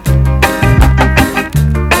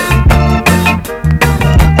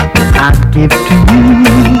 I'd give to you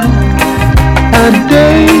a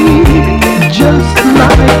day just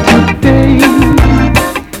like today.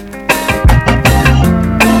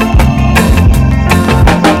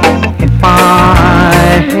 If I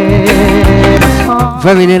had a song.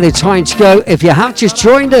 Very nearly time to go. If you have just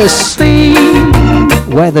joined us,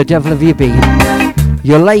 where the devil have you been?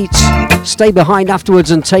 You're late. Stay behind afterwards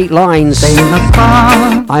and take lines.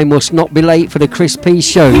 I must not be late for the Chris P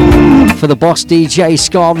show, for the Boss DJ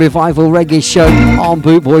Ska Revival Reggae show on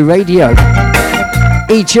Bootboy Radio.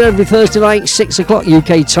 Each and every Thursday night, 6 o'clock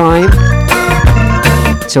UK time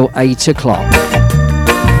till 8 o'clock.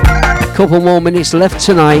 Couple more minutes left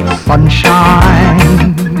tonight.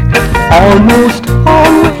 Sunshine almost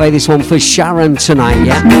always. Play this one for Sharon tonight,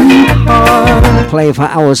 yeah? Play it for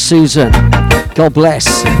our Susan. God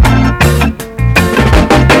bless.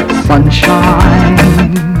 Sunshine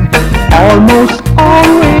almost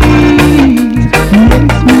always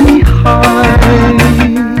makes me high.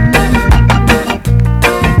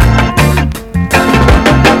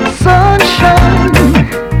 Sunshine.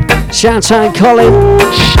 Shout out Colin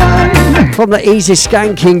from the Easy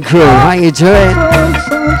Skanking crew. How you doing?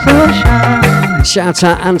 Shout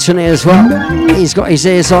out Anthony as well. He's got his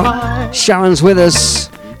ears on. Sharon's with us.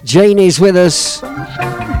 Janie's with us.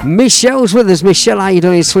 Michelle's with us. Michelle, how you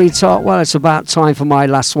doing, sweetheart? Well, it's about time for my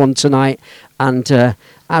last one tonight. And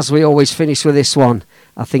as we always finish with this one,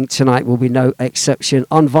 I think tonight will be no exception.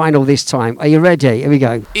 On vinyl this time. Are you ready? Here we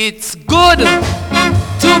go. It's good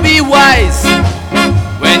to be wise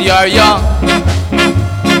when you're young,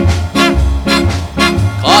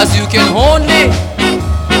 'cause you can only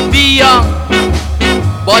be young,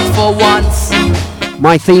 but for once.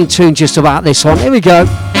 My theme tune just about this one. Here we go.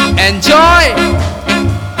 Enjoy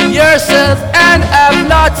yourself and have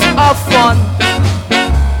lots of fun.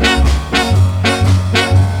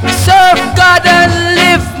 Serve God and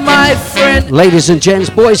live, my friend. Ladies and gents,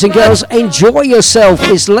 boys and girls, enjoy yourself.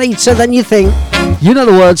 It's later than you think. You know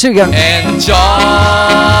the words. Here we go. Enjoy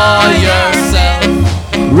yourself.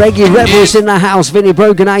 Reggae Rebels in the house. Vinnie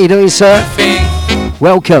Brogan, how you doing, sir?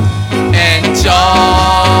 Welcome.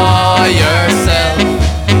 enjoy yourself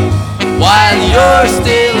while you're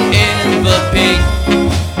still in the pink.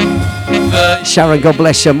 Sharon, God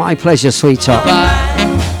bless you. My pleasure, sweetheart.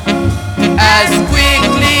 As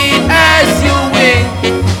quickly as you wink,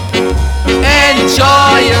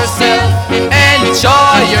 enjoy yourself,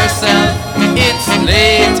 enjoy yourself. It's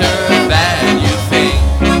later than you think.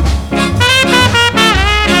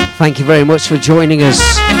 Thank you very much for joining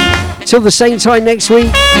us. Till the same time next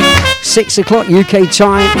week, 6 o'clock UK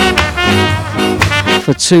time,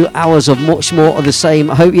 for 2 hours of much more of the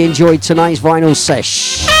same. I hope you enjoyed tonight's vinyl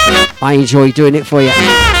sesh. I enjoy doing it for you.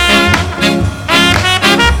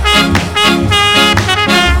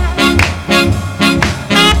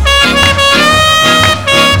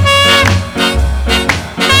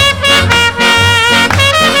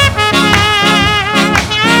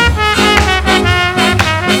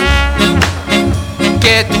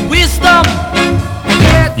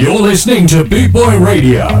 You're listening to Boot Boy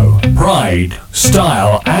Radio. Pride,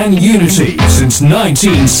 style, and unity since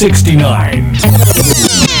 1969.